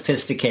more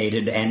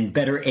sophisticated and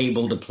better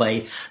able to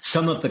play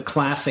some of the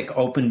classic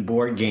open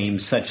board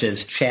games such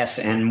as chess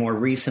and more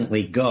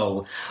recently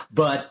Go,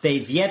 but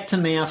they've yet to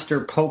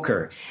master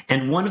poker.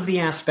 And one of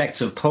the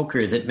aspects of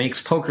poker that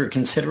makes poker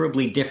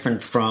considerably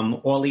different from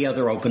all the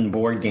other open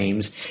board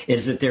games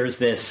is that there's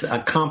this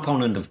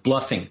component of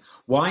bluffing.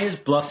 Why is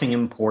bluffing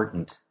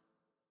important?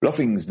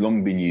 Bluffing's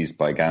long been used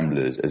by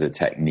gamblers as a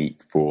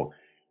technique for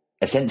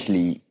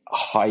essentially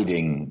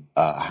hiding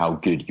how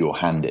good your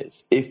hand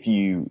is. If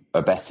you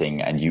are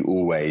betting and you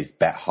always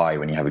bet high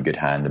when you have a good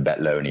hand and bet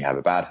low when you have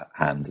a bad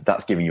hand,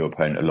 that's giving your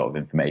opponent a lot of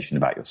information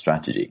about your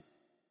strategy.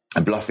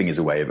 And bluffing is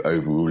a way of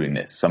overruling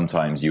this.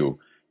 Sometimes you'll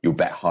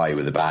bet high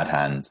with a bad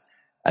hand,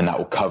 and that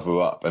will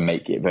cover up and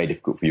make it very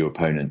difficult for your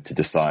opponent to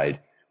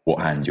decide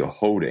what hand you're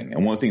holding.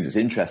 And one of the things that's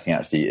interesting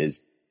actually is,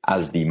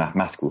 as the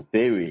mathematical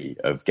theory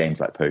of games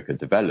like poker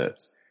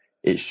developed,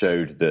 it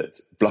showed that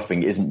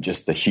bluffing isn't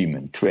just a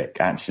human trick.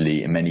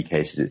 Actually, in many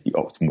cases, it's the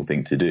optimal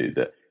thing to do.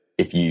 That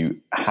if you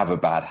have a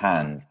bad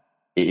hand,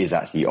 it is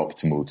actually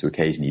optimal to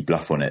occasionally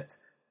bluff on it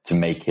to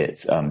make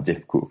it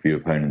difficult for your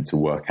opponent to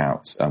work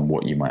out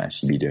what you might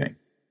actually be doing.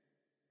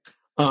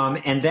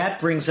 And that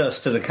brings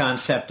us to the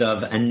concept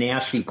of a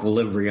Nash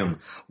equilibrium.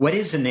 What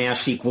is a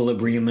Nash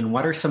equilibrium, and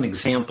what are some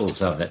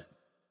examples of it?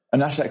 A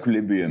Nash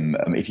equilibrium,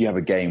 if you have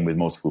a game with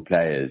multiple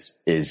players,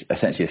 is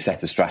essentially a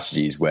set of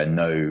strategies where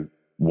no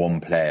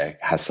one player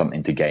has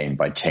something to gain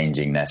by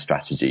changing their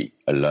strategy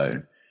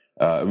alone.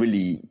 A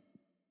really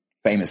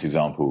famous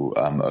example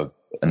of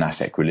a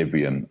Nash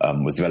equilibrium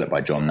was developed by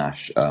John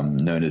Nash,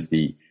 known as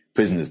the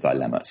prisoner's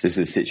dilemma. So this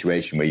is a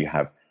situation where you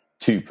have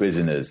two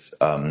prisoners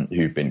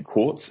who've been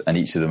caught, and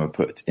each of them are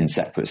put in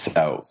separate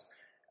cells,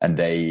 and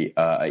they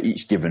are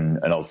each given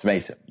an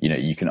ultimatum.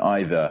 You can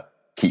either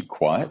keep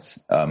quiet,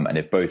 and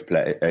if both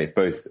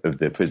of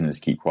the prisoners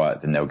keep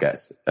quiet, then they'll get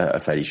a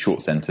fairly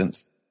short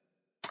sentence.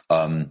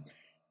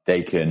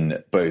 They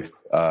can both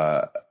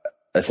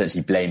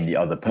essentially blame the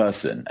other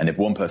person. And if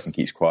one person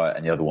keeps quiet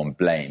and the other one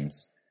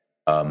blames,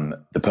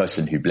 the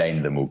person who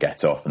blamed them will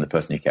get off and the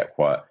person who kept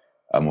quiet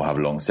will have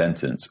a long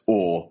sentence.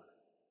 Or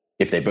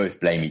if they both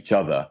blame each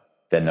other,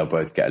 then they'll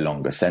both get a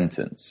longer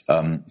sentence.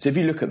 So if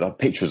you look at the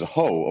picture as a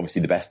whole,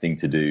 obviously the best thing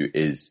to do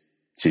is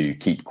to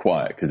keep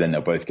quiet, because then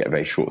they'll both get a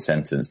very short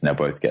sentence and they'll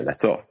both get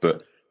let off.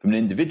 But from an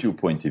individual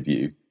point of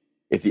view,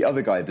 if the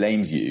other guy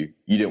blames you,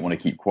 you don't want to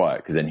keep quiet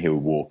because then he'll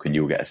walk and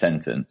you'll get a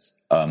sentence.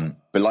 But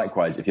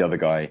likewise, if the other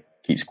guy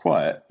keeps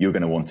quiet, you're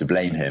going to want to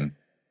blame him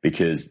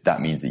because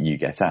that means that you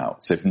get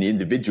out. So from the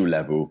individual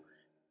level,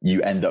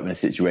 you end up in a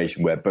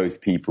situation where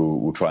both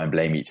people will try and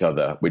blame each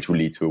other, which will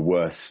lead to a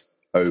worse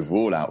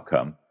overall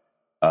outcome,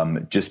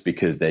 just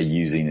because they're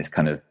using this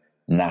kind of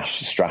Nash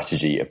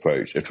strategy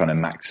approach of trying to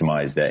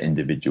maximize their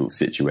individual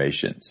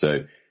situation.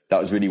 So that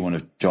was really one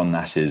of John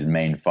Nash's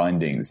main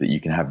findings, that you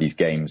can have these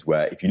games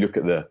where if you look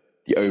at the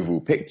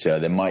overall picture,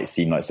 there might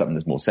seem like something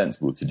that's more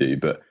sensible to do,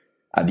 but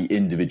at the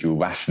individual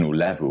rational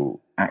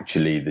level,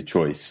 actually the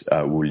choice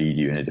will lead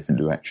you in a different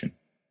direction.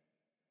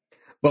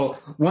 Well,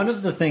 one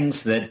of the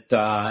things that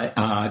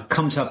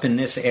comes up in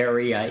this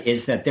area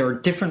is that there are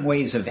different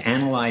ways of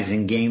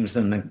analyzing games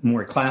than the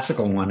more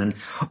classical one. And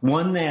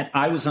one that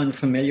I was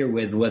unfamiliar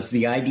with was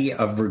the idea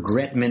of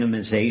regret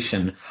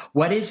minimization.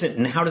 What is it,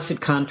 and how does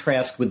it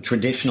contrast with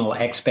traditional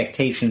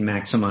expectation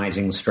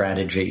maximizing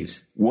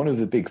strategies? One of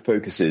the big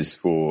focuses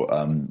for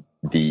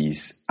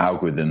these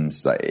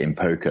algorithms like in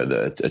poker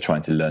that are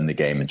trying to learn the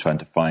game and trying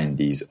to find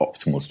these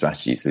optimal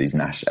strategies, so these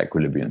Nash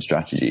equilibrium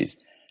strategies,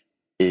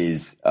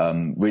 is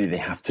really they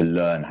have to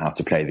learn how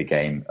to play the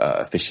game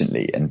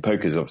efficiently. And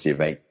poker is obviously a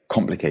very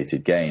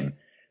complicated game.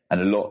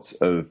 And a lot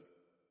of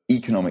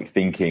economic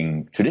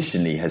thinking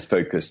traditionally has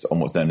focused on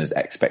what's known as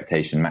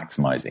expectation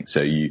maximizing.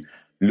 So you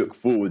look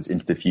forwards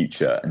into the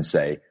future and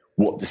say,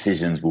 what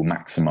decisions will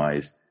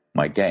maximize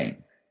my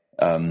game?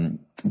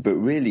 But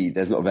really,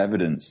 there's a lot of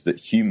evidence that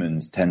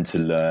humans tend to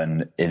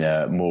learn in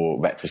a more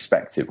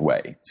retrospective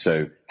way.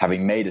 So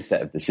having made a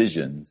set of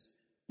decisions,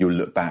 you'll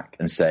look back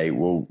and say,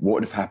 well, what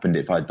would have happened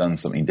if I'd done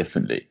something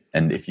differently?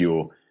 And if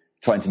you're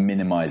trying to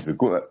minimize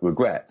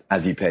regret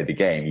as you play the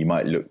game, you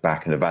might look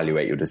back and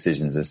evaluate your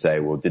decisions and say,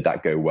 well, did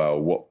that go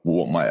well?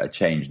 What might I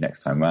change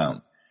next time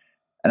round?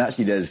 And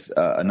actually, there's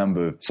a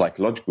number of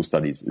psychological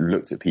studies that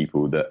looked at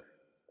people that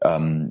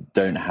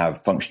don't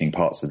have functioning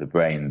parts of the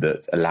brain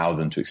that allow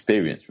them to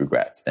experience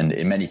regret. And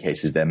in many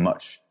cases, they're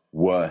much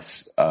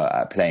worse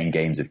at playing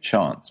games of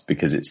chance,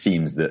 because it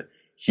seems that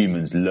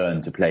humans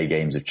learn to play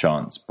games of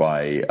chance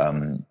by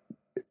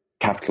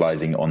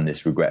capitalizing on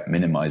this regret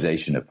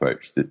minimization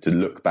approach, to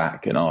look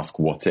back and ask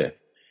what if.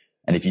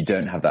 And if you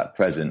don't have that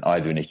present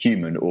either in a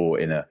human or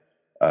in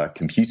a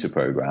computer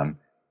program,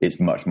 it's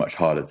much, much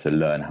harder to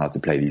learn how to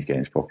play these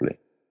games properly.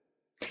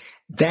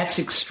 That's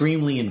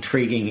extremely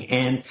intriguing.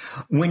 And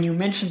when you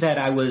mentioned that,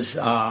 I was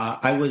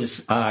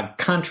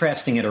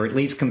contrasting it, or at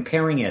least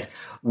comparing it,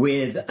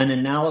 with an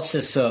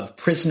analysis of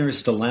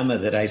Prisoner's Dilemma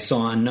that I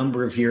saw a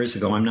number of years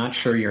ago. I'm not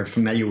sure you're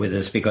familiar with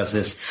this, because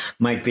this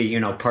might be,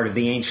 part of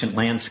the ancient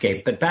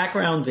landscape. But back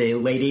around the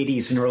late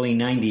 80s and early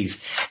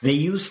 90s, they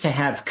used to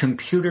have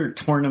computer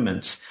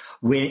tournaments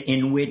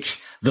in which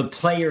the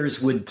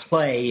players would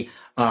play,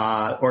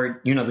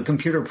 the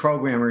computer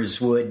programmers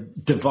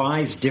would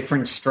devise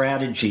different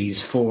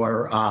strategies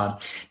for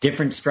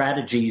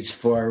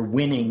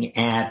winning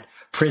at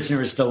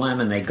Prisoner's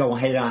Dilemma, and they go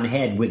head on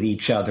head with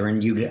each other,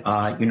 and you'd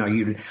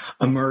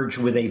emerge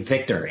with a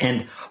victor.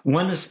 And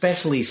one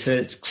especially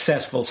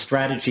successful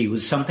strategy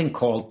was something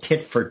called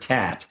tit for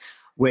tat,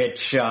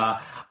 which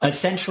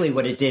essentially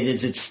what it did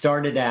is it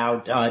started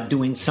out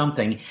doing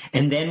something,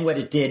 and then what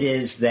it did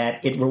is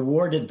that it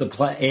rewarded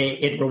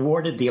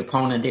the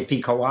opponent if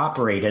he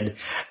cooperated,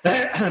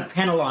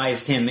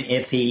 penalized him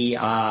if he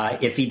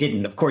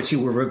didn't. Of course,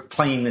 you were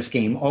playing this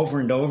game over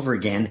and over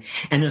again,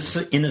 and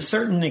in a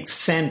certain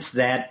sense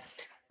that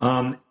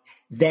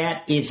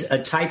that is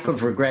a type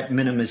of regret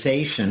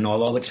minimization,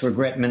 although it's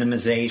regret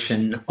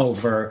minimization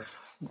over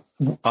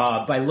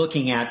by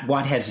looking at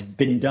what has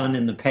been done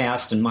in the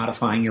past and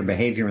modifying your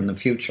behavior in the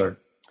future.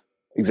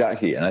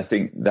 Exactly. And I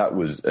think that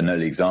was an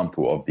early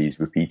example of these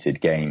repeated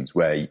games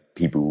where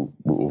people,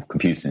 or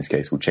computers in this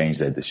case, will change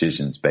their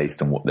decisions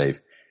based on what they've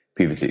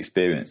previously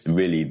experienced. And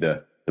really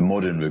the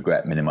modern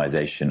regret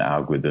minimization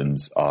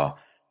algorithms are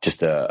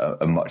just a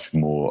much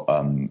more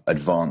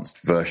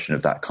advanced version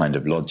of that kind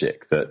of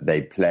logic,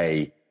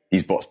 that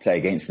these bots play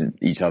against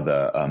each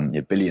other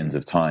billions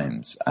of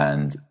times,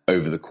 and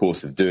over the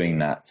course of doing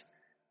that,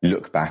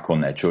 look back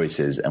on their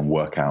choices and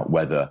work out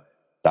whether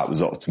that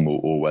was optimal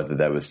or whether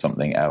there was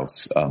something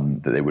else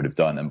that they would have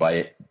done. And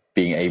by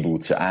being able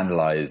to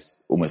analyze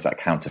almost that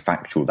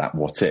counterfactual, that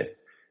what if,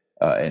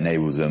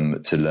 enables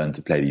them to learn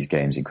to play these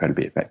games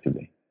incredibly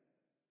effectively.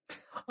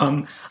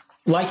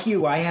 Like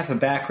you, I have a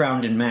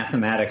background in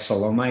mathematics,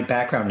 although my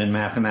background in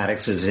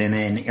mathematics is in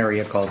an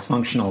area called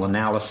functional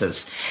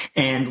analysis.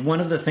 And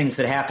one of the things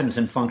that happens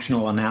in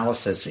functional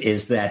analysis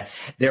is that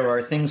there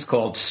are things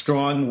called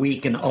strong,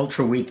 weak, and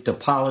ultra-weak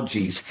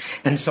topologies.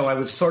 And so I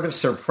was sort of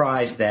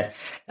surprised that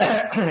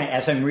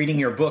as I'm reading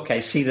your book, I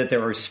see that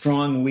there are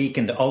strong, weak,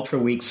 and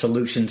ultra-weak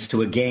solutions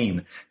to a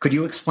game. Could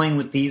you explain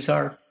what these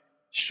are?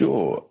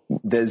 Sure.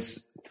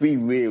 There's three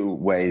real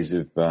ways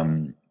of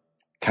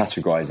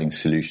categorizing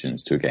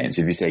solutions to a game.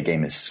 So if you say a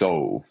game is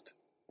solved,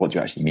 what do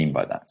you actually mean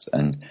by that?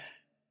 And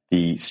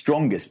the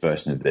strongest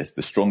version of this,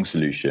 the strong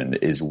solution,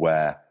 is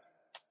where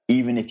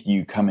even if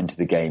you come into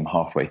the game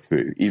halfway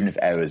through, even if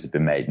errors have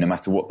been made, no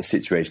matter what the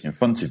situation in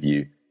front of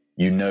you,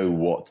 you know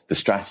what the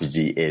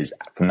strategy is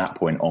from that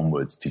point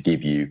onwards to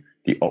give you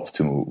the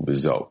optimal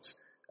result.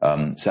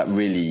 So that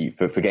really,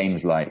 for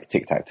games like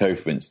tic-tac-toe,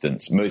 for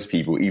instance, most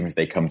people, even if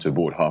they come to a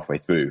board halfway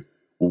through,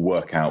 will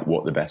work out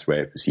what the best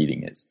way of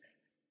proceeding is.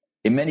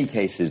 In many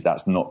cases,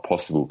 that's not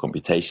possible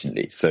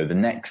computationally. So the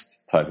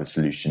next type of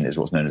solution is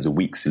what's known as a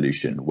weak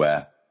solution,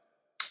 where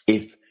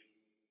if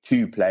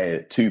two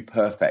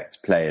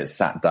perfect players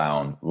sat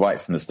down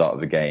right from the start of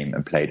the game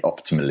and played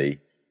optimally,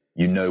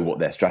 you know what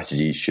their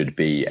strategies should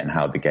be and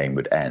how the game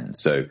would end.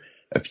 So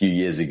a few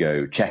years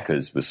ago,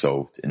 checkers was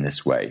solved in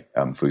this way,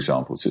 for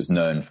example. So it's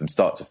known from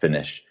start to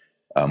finish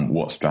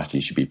what strategy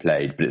should be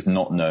played, but it's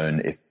not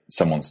known if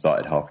someone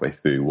started halfway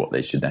through what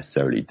they should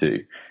necessarily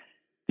do.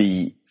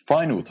 The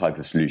final type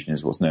of solution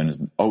is what's known as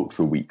an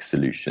ultra-weak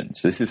solution.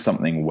 So this is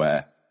something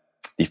where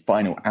the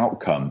final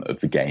outcome of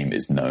the game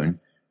is known,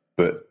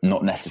 but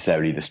not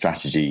necessarily the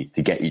strategy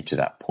to get you to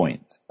that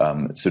point.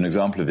 So an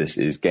example of this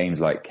is games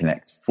like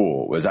Connect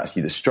 4, where it's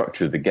actually the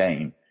structure of the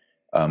game.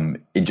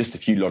 In just a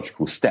few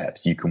logical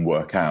steps, you can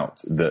work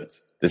out that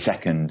the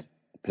second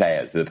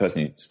player, so the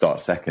person who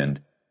starts second,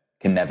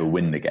 can never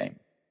win the game.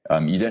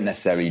 You don't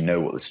necessarily know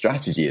what the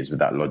strategy is with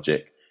that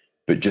logic,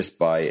 but just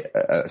by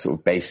a sort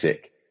of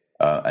basic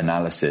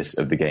analysis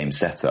of the game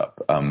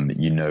setup,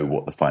 you know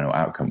what the final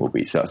outcome will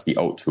be. So that's the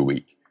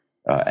ultra-weak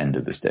end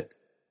of the stick.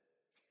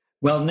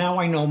 Well, now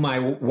I know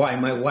why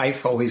my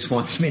wife always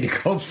wants me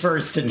to go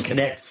first in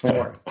Connect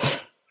 4.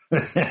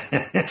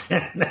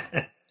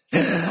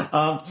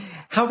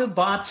 How do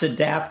bots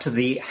adapt to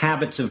the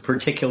habits of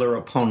particular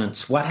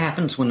opponents? What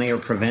happens when they are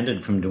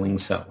prevented from doing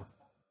so?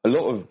 A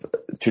lot of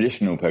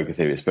traditional poker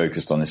theory is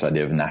focused on this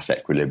idea of Nash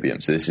equilibrium.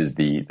 So this is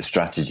the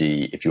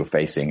strategy if you're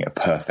facing a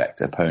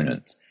perfect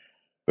opponent.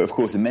 But of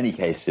course, in many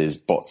cases,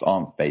 bots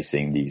aren't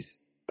facing these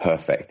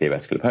perfect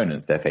theoretical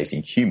opponents. They're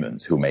facing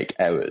humans who make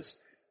errors.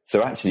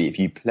 So actually, if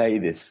you play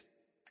this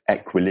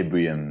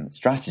equilibrium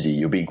strategy,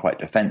 you're being quite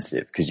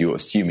defensive because you're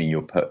assuming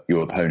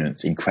your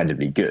opponent's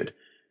incredibly good.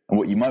 And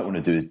what you might want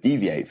to do is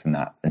deviate from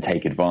that and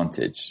take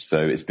advantage.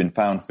 So it's been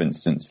found, for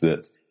instance,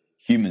 that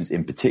humans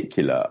in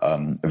particular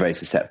are very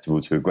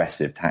susceptible to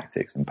aggressive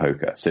tactics in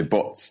poker. So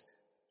bots,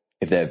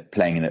 if they're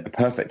playing a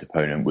perfect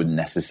opponent, wouldn't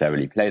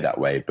necessarily play that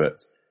way.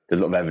 But there's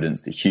a lot of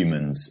evidence that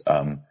humans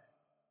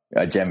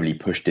are generally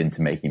pushed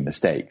into making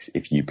mistakes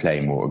if you play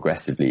more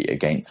aggressively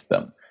against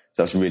them.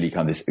 So that's really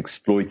kind of this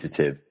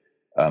exploitative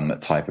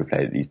type of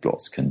play that these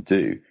bots can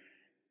do.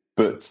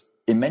 But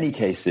in many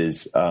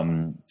cases,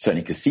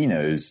 certainly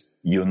casinos,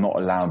 you're not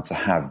allowed to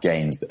have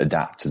games that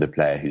adapt to the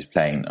player who's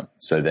playing them.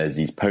 So there's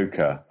these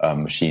poker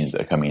machines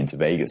that are coming into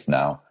Vegas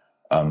now,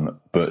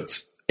 but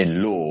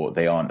in law,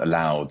 they aren't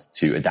allowed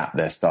to adapt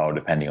their style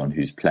depending on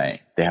who's playing.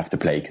 They have to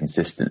play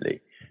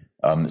consistently.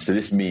 So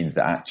this means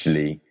that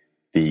actually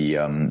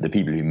the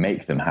people who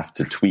make them have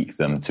to tweak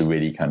them to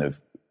really kind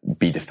of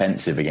be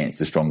defensive against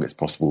the strongest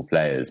possible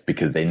players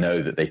because they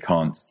know that they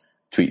can't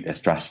tweak their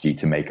strategy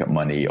to make up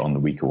money on the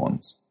weaker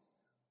ones.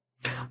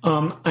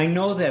 I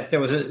know that there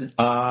was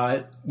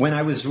when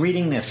I was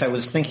reading this, I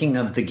was thinking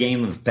of the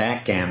game of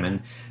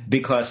backgammon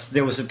because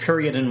there was a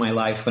period in my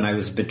life when I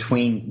was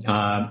between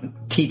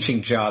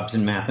teaching jobs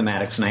in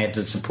mathematics and I had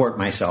to support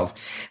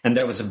myself. And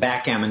there was a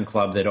backgammon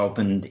club that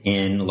opened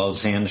in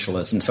Los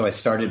Angeles. And so I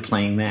started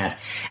playing that.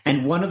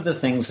 And one of the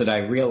things that I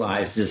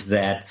realized is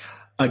that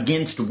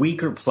against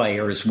weaker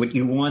players, what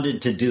you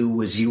wanted to do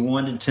was you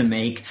wanted to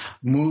make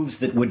moves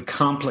that would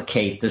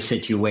complicate the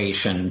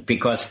situation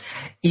because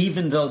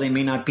even though they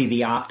may not be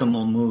the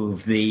optimal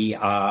move,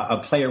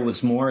 a player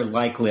was more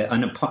likely,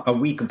 a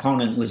weak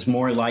opponent was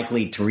more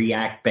likely to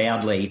react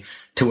badly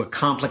to a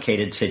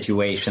complicated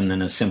situation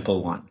than a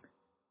simple one.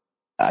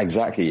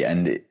 Exactly.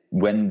 And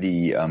when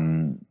the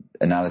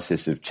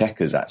analysis of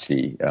checkers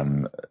actually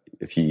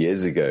a few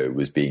years ago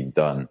was being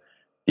done,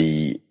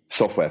 the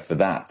software for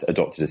that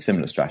adopted a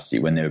similar strategy.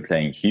 When they were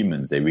playing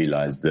humans, they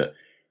realized that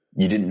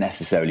you didn't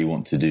necessarily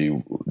want to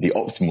do the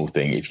optimal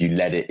thing. If you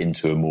led it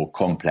into a more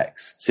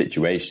complex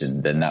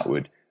situation, then that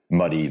would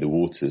muddy the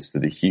waters for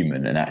the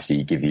human and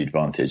actually give you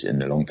advantage in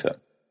the long term.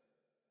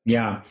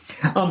 Yeah.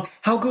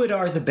 How good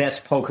are the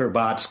best poker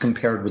bots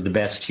compared with the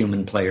best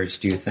human players,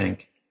 do you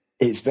think?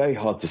 It's very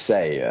hard to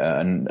say.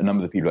 And a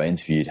number of the people I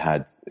interviewed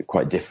had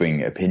quite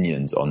differing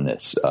opinions on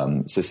this.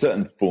 So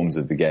certain forms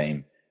of the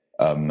game,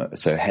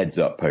 so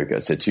heads-up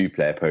poker, so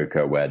two-player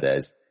poker where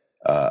there's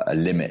a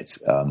limit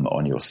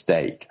on your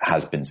stake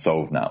has been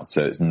solved now.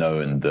 So it's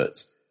known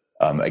that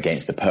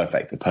against the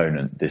perfect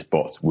opponent, this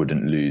bot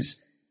wouldn't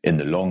lose in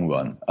the long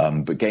run.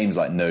 But games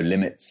like No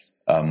Limits,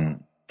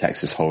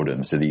 Texas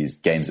Hold'em, so these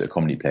games that are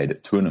commonly played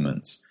at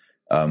tournaments,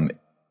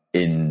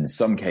 in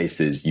some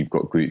cases you've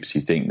got groups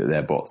who think that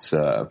their bots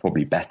are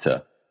probably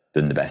better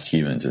than the best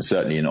humans. And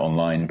certainly in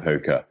online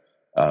poker,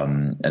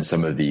 and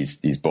some of these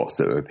bots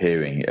that are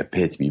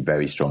appear to be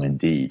very strong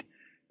indeed.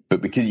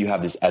 But because you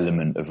have this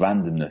element of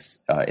randomness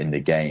in the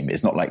game,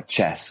 it's not like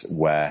chess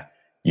where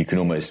you can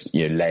almost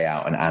lay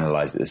out and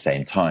analyze at the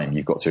same time.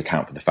 You've got to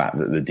account for the fact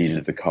that the deal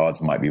of the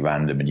cards might be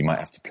random and you might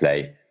have to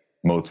play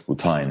multiple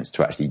times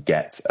to actually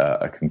get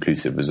a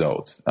conclusive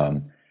result.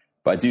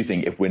 But I do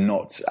think if we're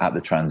not at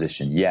the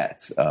transition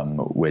yet,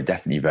 we're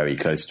definitely very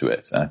close to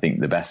it. And I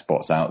think the best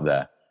bots out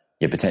there,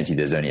 potentially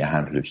there's only a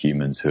handful of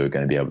humans who are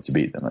going to be able to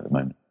beat them at the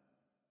moment.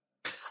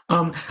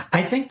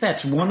 I think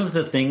that's one of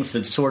the things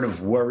that sort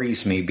of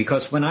worries me,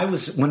 because when I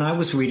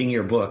was reading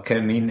your book, I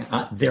mean,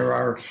 there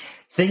are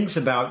things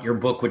about your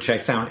book which I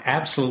found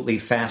absolutely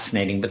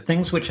fascinating, but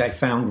things which I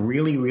found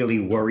really, really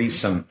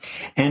worrisome.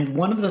 And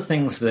one of the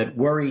things that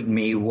worried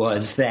me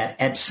was that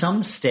at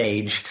some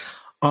stage,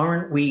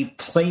 aren't we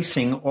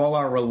placing all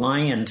our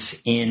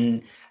reliance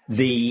in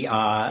the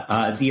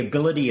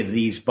ability of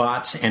these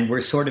bots, and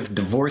we're sort of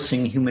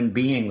divorcing human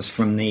beings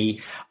from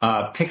the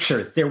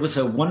picture? There was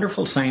a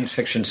wonderful science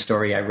fiction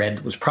story I read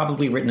that was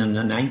probably written in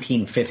the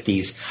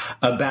 1950s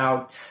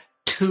about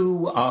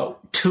two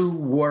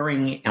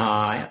warring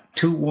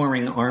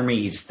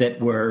armies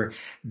that were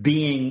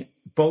being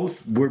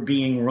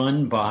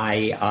run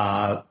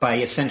by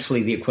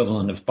essentially the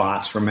equivalent of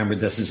bots. Remember,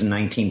 this is a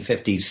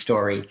 1950s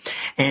story.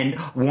 And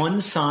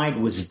one side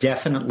was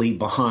definitely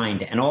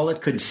behind, and all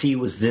it could see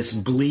was this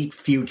bleak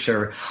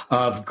future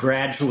of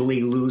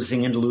gradually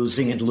losing and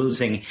losing and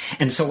losing.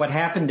 And so what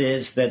happened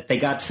is that they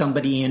got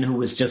somebody in who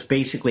was just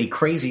basically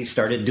crazy,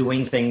 started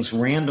doing things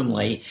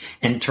randomly,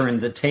 and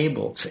turned the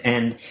tables.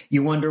 And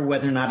you wonder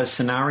whether or not a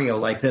scenario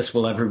like this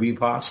will ever be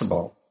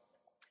possible.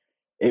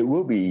 It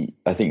will be,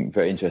 I think,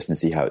 very interesting to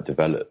see how it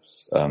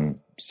develops.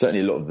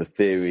 Certainly a lot of the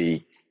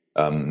theory,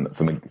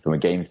 from a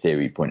game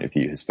theory point of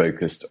view, has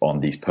focused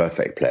on these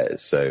perfect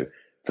players. So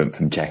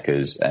from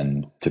checkers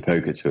and to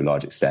poker to a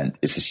large extent,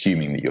 it's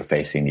assuming that you're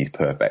facing these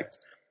perfect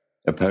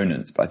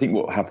opponents. But I think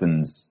what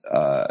happens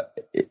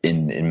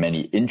in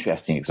many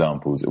interesting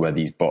examples where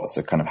these bots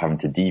are kind of having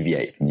to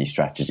deviate from these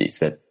strategies,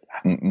 they're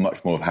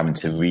much more of having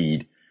to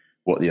read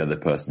what the other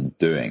person's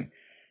doing.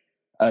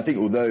 And I think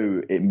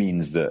although it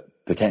means that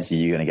potentially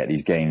you're going to get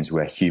these games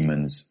where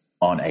humans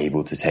aren't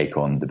able to take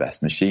on the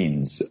best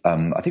machines,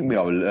 I think we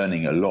are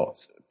learning a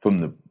lot from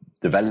the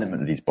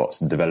development of these bots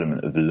and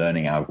development of the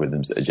learning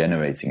algorithms that are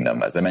generating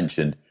them. As I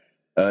mentioned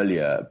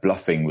earlier,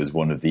 bluffing was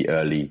one of the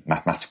early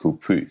mathematical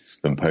proofs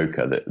from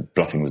poker, that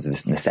bluffing was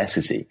this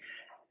necessity.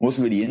 What's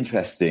really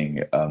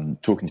interesting,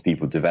 talking to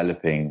people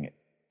developing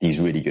these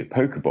really good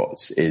poker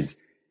bots, is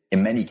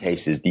in many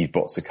cases, these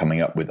bots are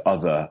coming up with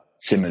other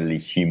similarly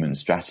human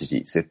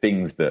strategies. So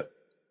things that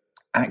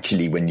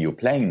actually, when you're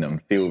playing them,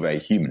 feel very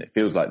human. It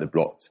feels like the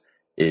bot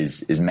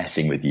is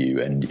messing with you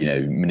and,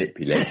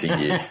 manipulating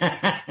you.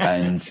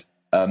 And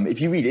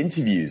if you read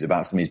interviews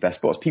about some of these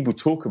best bots, people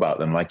talk about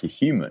them like a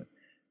human.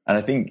 And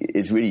I think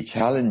it's really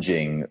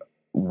challenging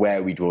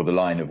where we draw the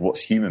line of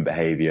what's human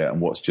behavior and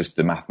what's just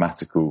the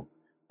mathematical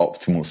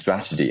optimal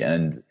strategy.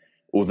 And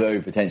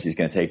although potentially it's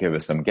going to take over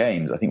some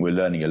games, I think we're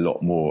learning a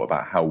lot more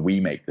about how we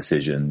make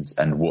decisions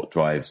and what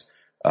drives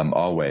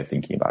our way of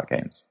thinking about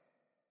games.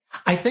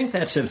 I think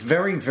that's a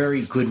very,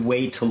 very good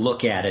way to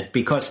look at it,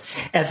 because,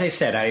 as I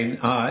said,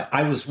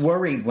 I was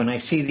worried when I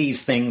see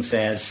these things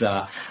as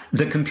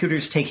the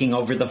computers taking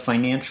over the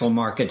financial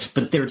markets,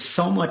 but there's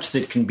so much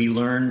that can be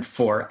learned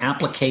for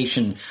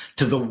application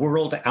to the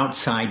world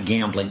outside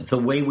gambling, the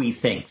way we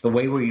think, the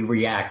way we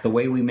react, the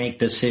way we make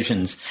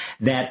decisions,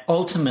 that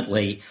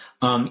ultimately,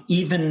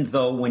 even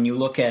though when you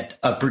look at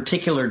a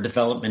particular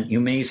development, you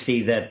may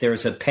see that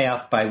there's a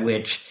path by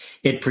which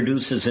it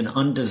produces an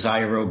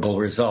undesirable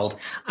result.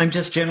 I'm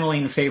just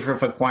generally in favor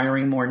of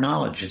acquiring more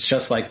knowledge. It's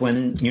just like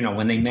when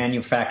they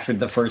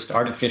manufactured the first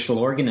artificial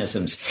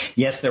organisms.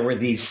 Yes, there were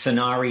these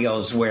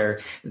scenarios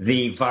where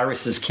the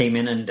viruses came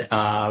in and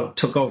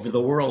took over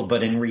the world,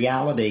 but in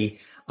reality,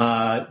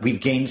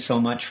 we've gained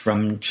so much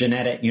from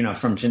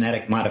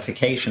genetic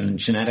modification and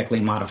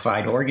genetically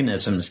modified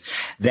organisms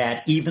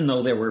that even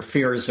though there were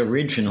fears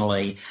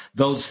originally,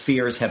 those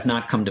fears have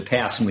not come to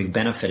pass and we've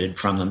benefited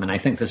from them. And I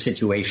think the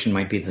situation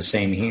might be the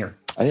same here.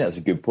 I think that's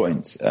a good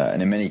point.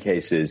 And in many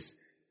cases,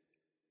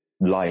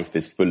 life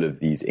is full of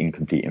these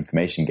incomplete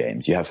information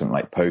games. You have something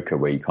like poker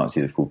where you can't see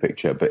the full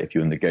picture, but if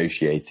you're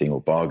negotiating or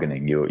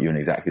bargaining, you're in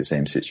exactly the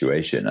same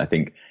situation. I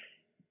think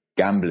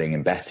gambling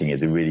and betting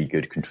is a really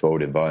good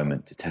controlled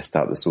environment to test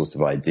out the sorts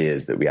of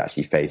ideas that we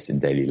actually face in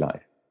daily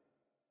life.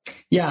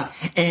 Yeah,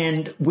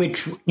 and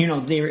which,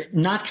 they're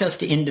not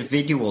just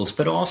individuals,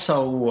 but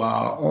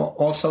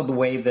also the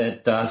way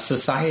that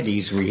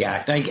societies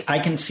react. I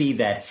can see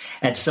that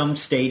at some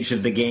stage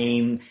of the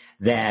game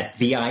that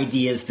the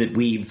ideas that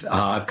we've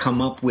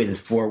come up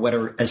with for what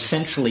are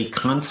essentially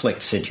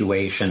conflict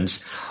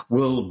situations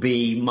will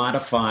be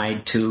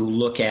modified to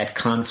look at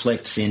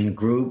conflicts in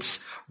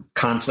groups,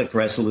 conflict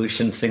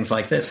resolution, things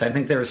like this. I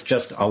think there's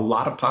just a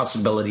lot of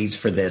possibilities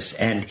for this.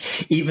 And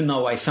even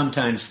though I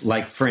sometimes,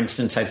 like, for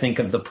instance, I think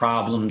of the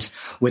problems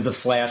with the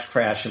flash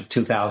crash of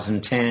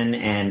 2010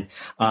 and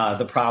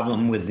the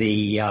problem with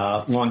the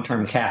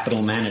long-term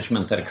capital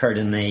management that occurred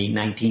in the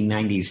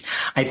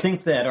 1990s, I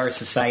think that our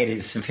society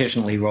is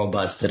sufficiently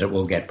robust that it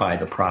will get by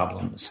the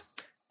problems.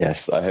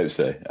 Yes, I hope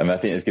so. I mean, I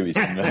think there's going to be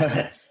some...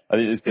 I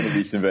think there's going to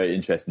be some very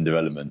interesting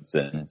developments,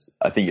 and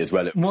I think as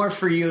well... More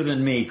for you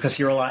than me, because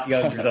you're a lot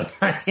younger than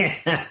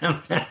I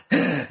am.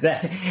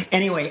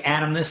 Anyway,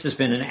 Adam, this has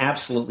been an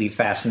absolutely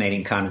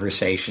fascinating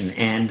conversation.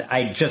 And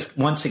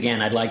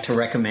I'd like to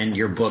recommend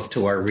your book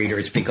to our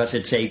readers because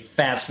it's a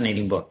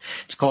fascinating book.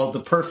 It's called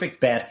The Perfect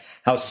Bet,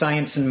 How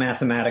Science and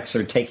Mathematics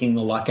Are Taking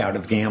the Luck Out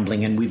of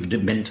Gambling. And we've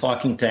been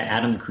talking to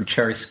Adam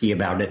Kucharski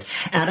about it.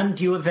 Adam,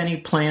 do you have any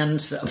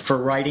plans for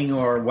writing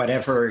or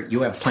whatever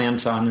you have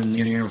plans on in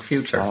the near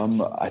future?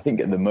 I think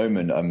at the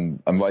moment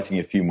I'm writing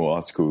a few more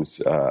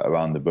articles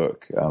around the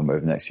book over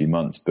the next few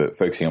months, but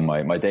focusing on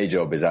my day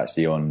job is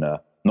actually on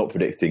not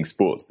predicting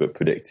sports, but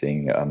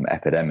predicting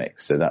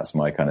epidemics. So that's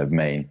my kind of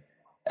main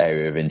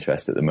area of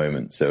interest at the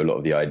moment. So a lot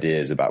of the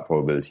ideas about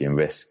probability and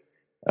risk,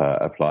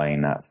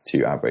 applying that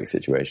to outbreak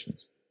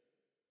situations.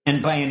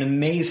 And by an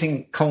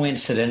amazing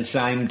coincidence,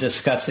 I'm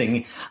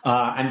discussing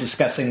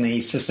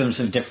the systems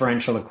of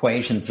differential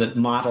equations that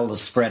model the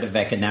spread of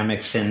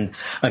epidemics in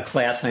a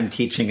class I'm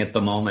teaching at the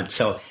moment.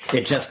 So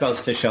it just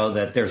goes to show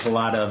that there's a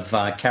lot of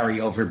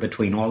carryover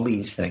between all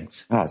these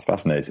things. It's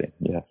fascinating.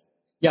 Yes.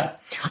 Yeah.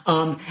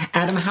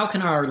 Adam, how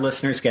can our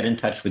listeners get in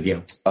touch with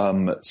you?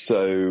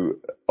 So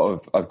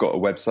I've got a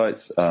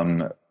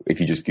website. If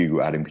you just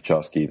Google Adam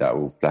Kucharski, that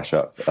will flash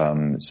up.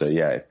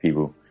 If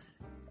people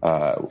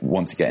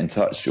want to get in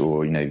touch,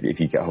 or if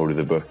you get hold of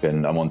the book,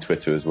 and I'm on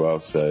Twitter as well,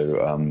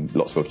 so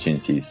lots of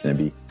opportunities, and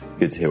it'd be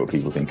good to hear what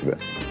people think of it.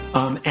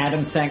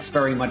 Adam, thanks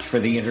very much for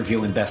the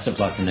interview, and best of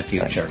luck in the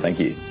future. Thank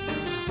you.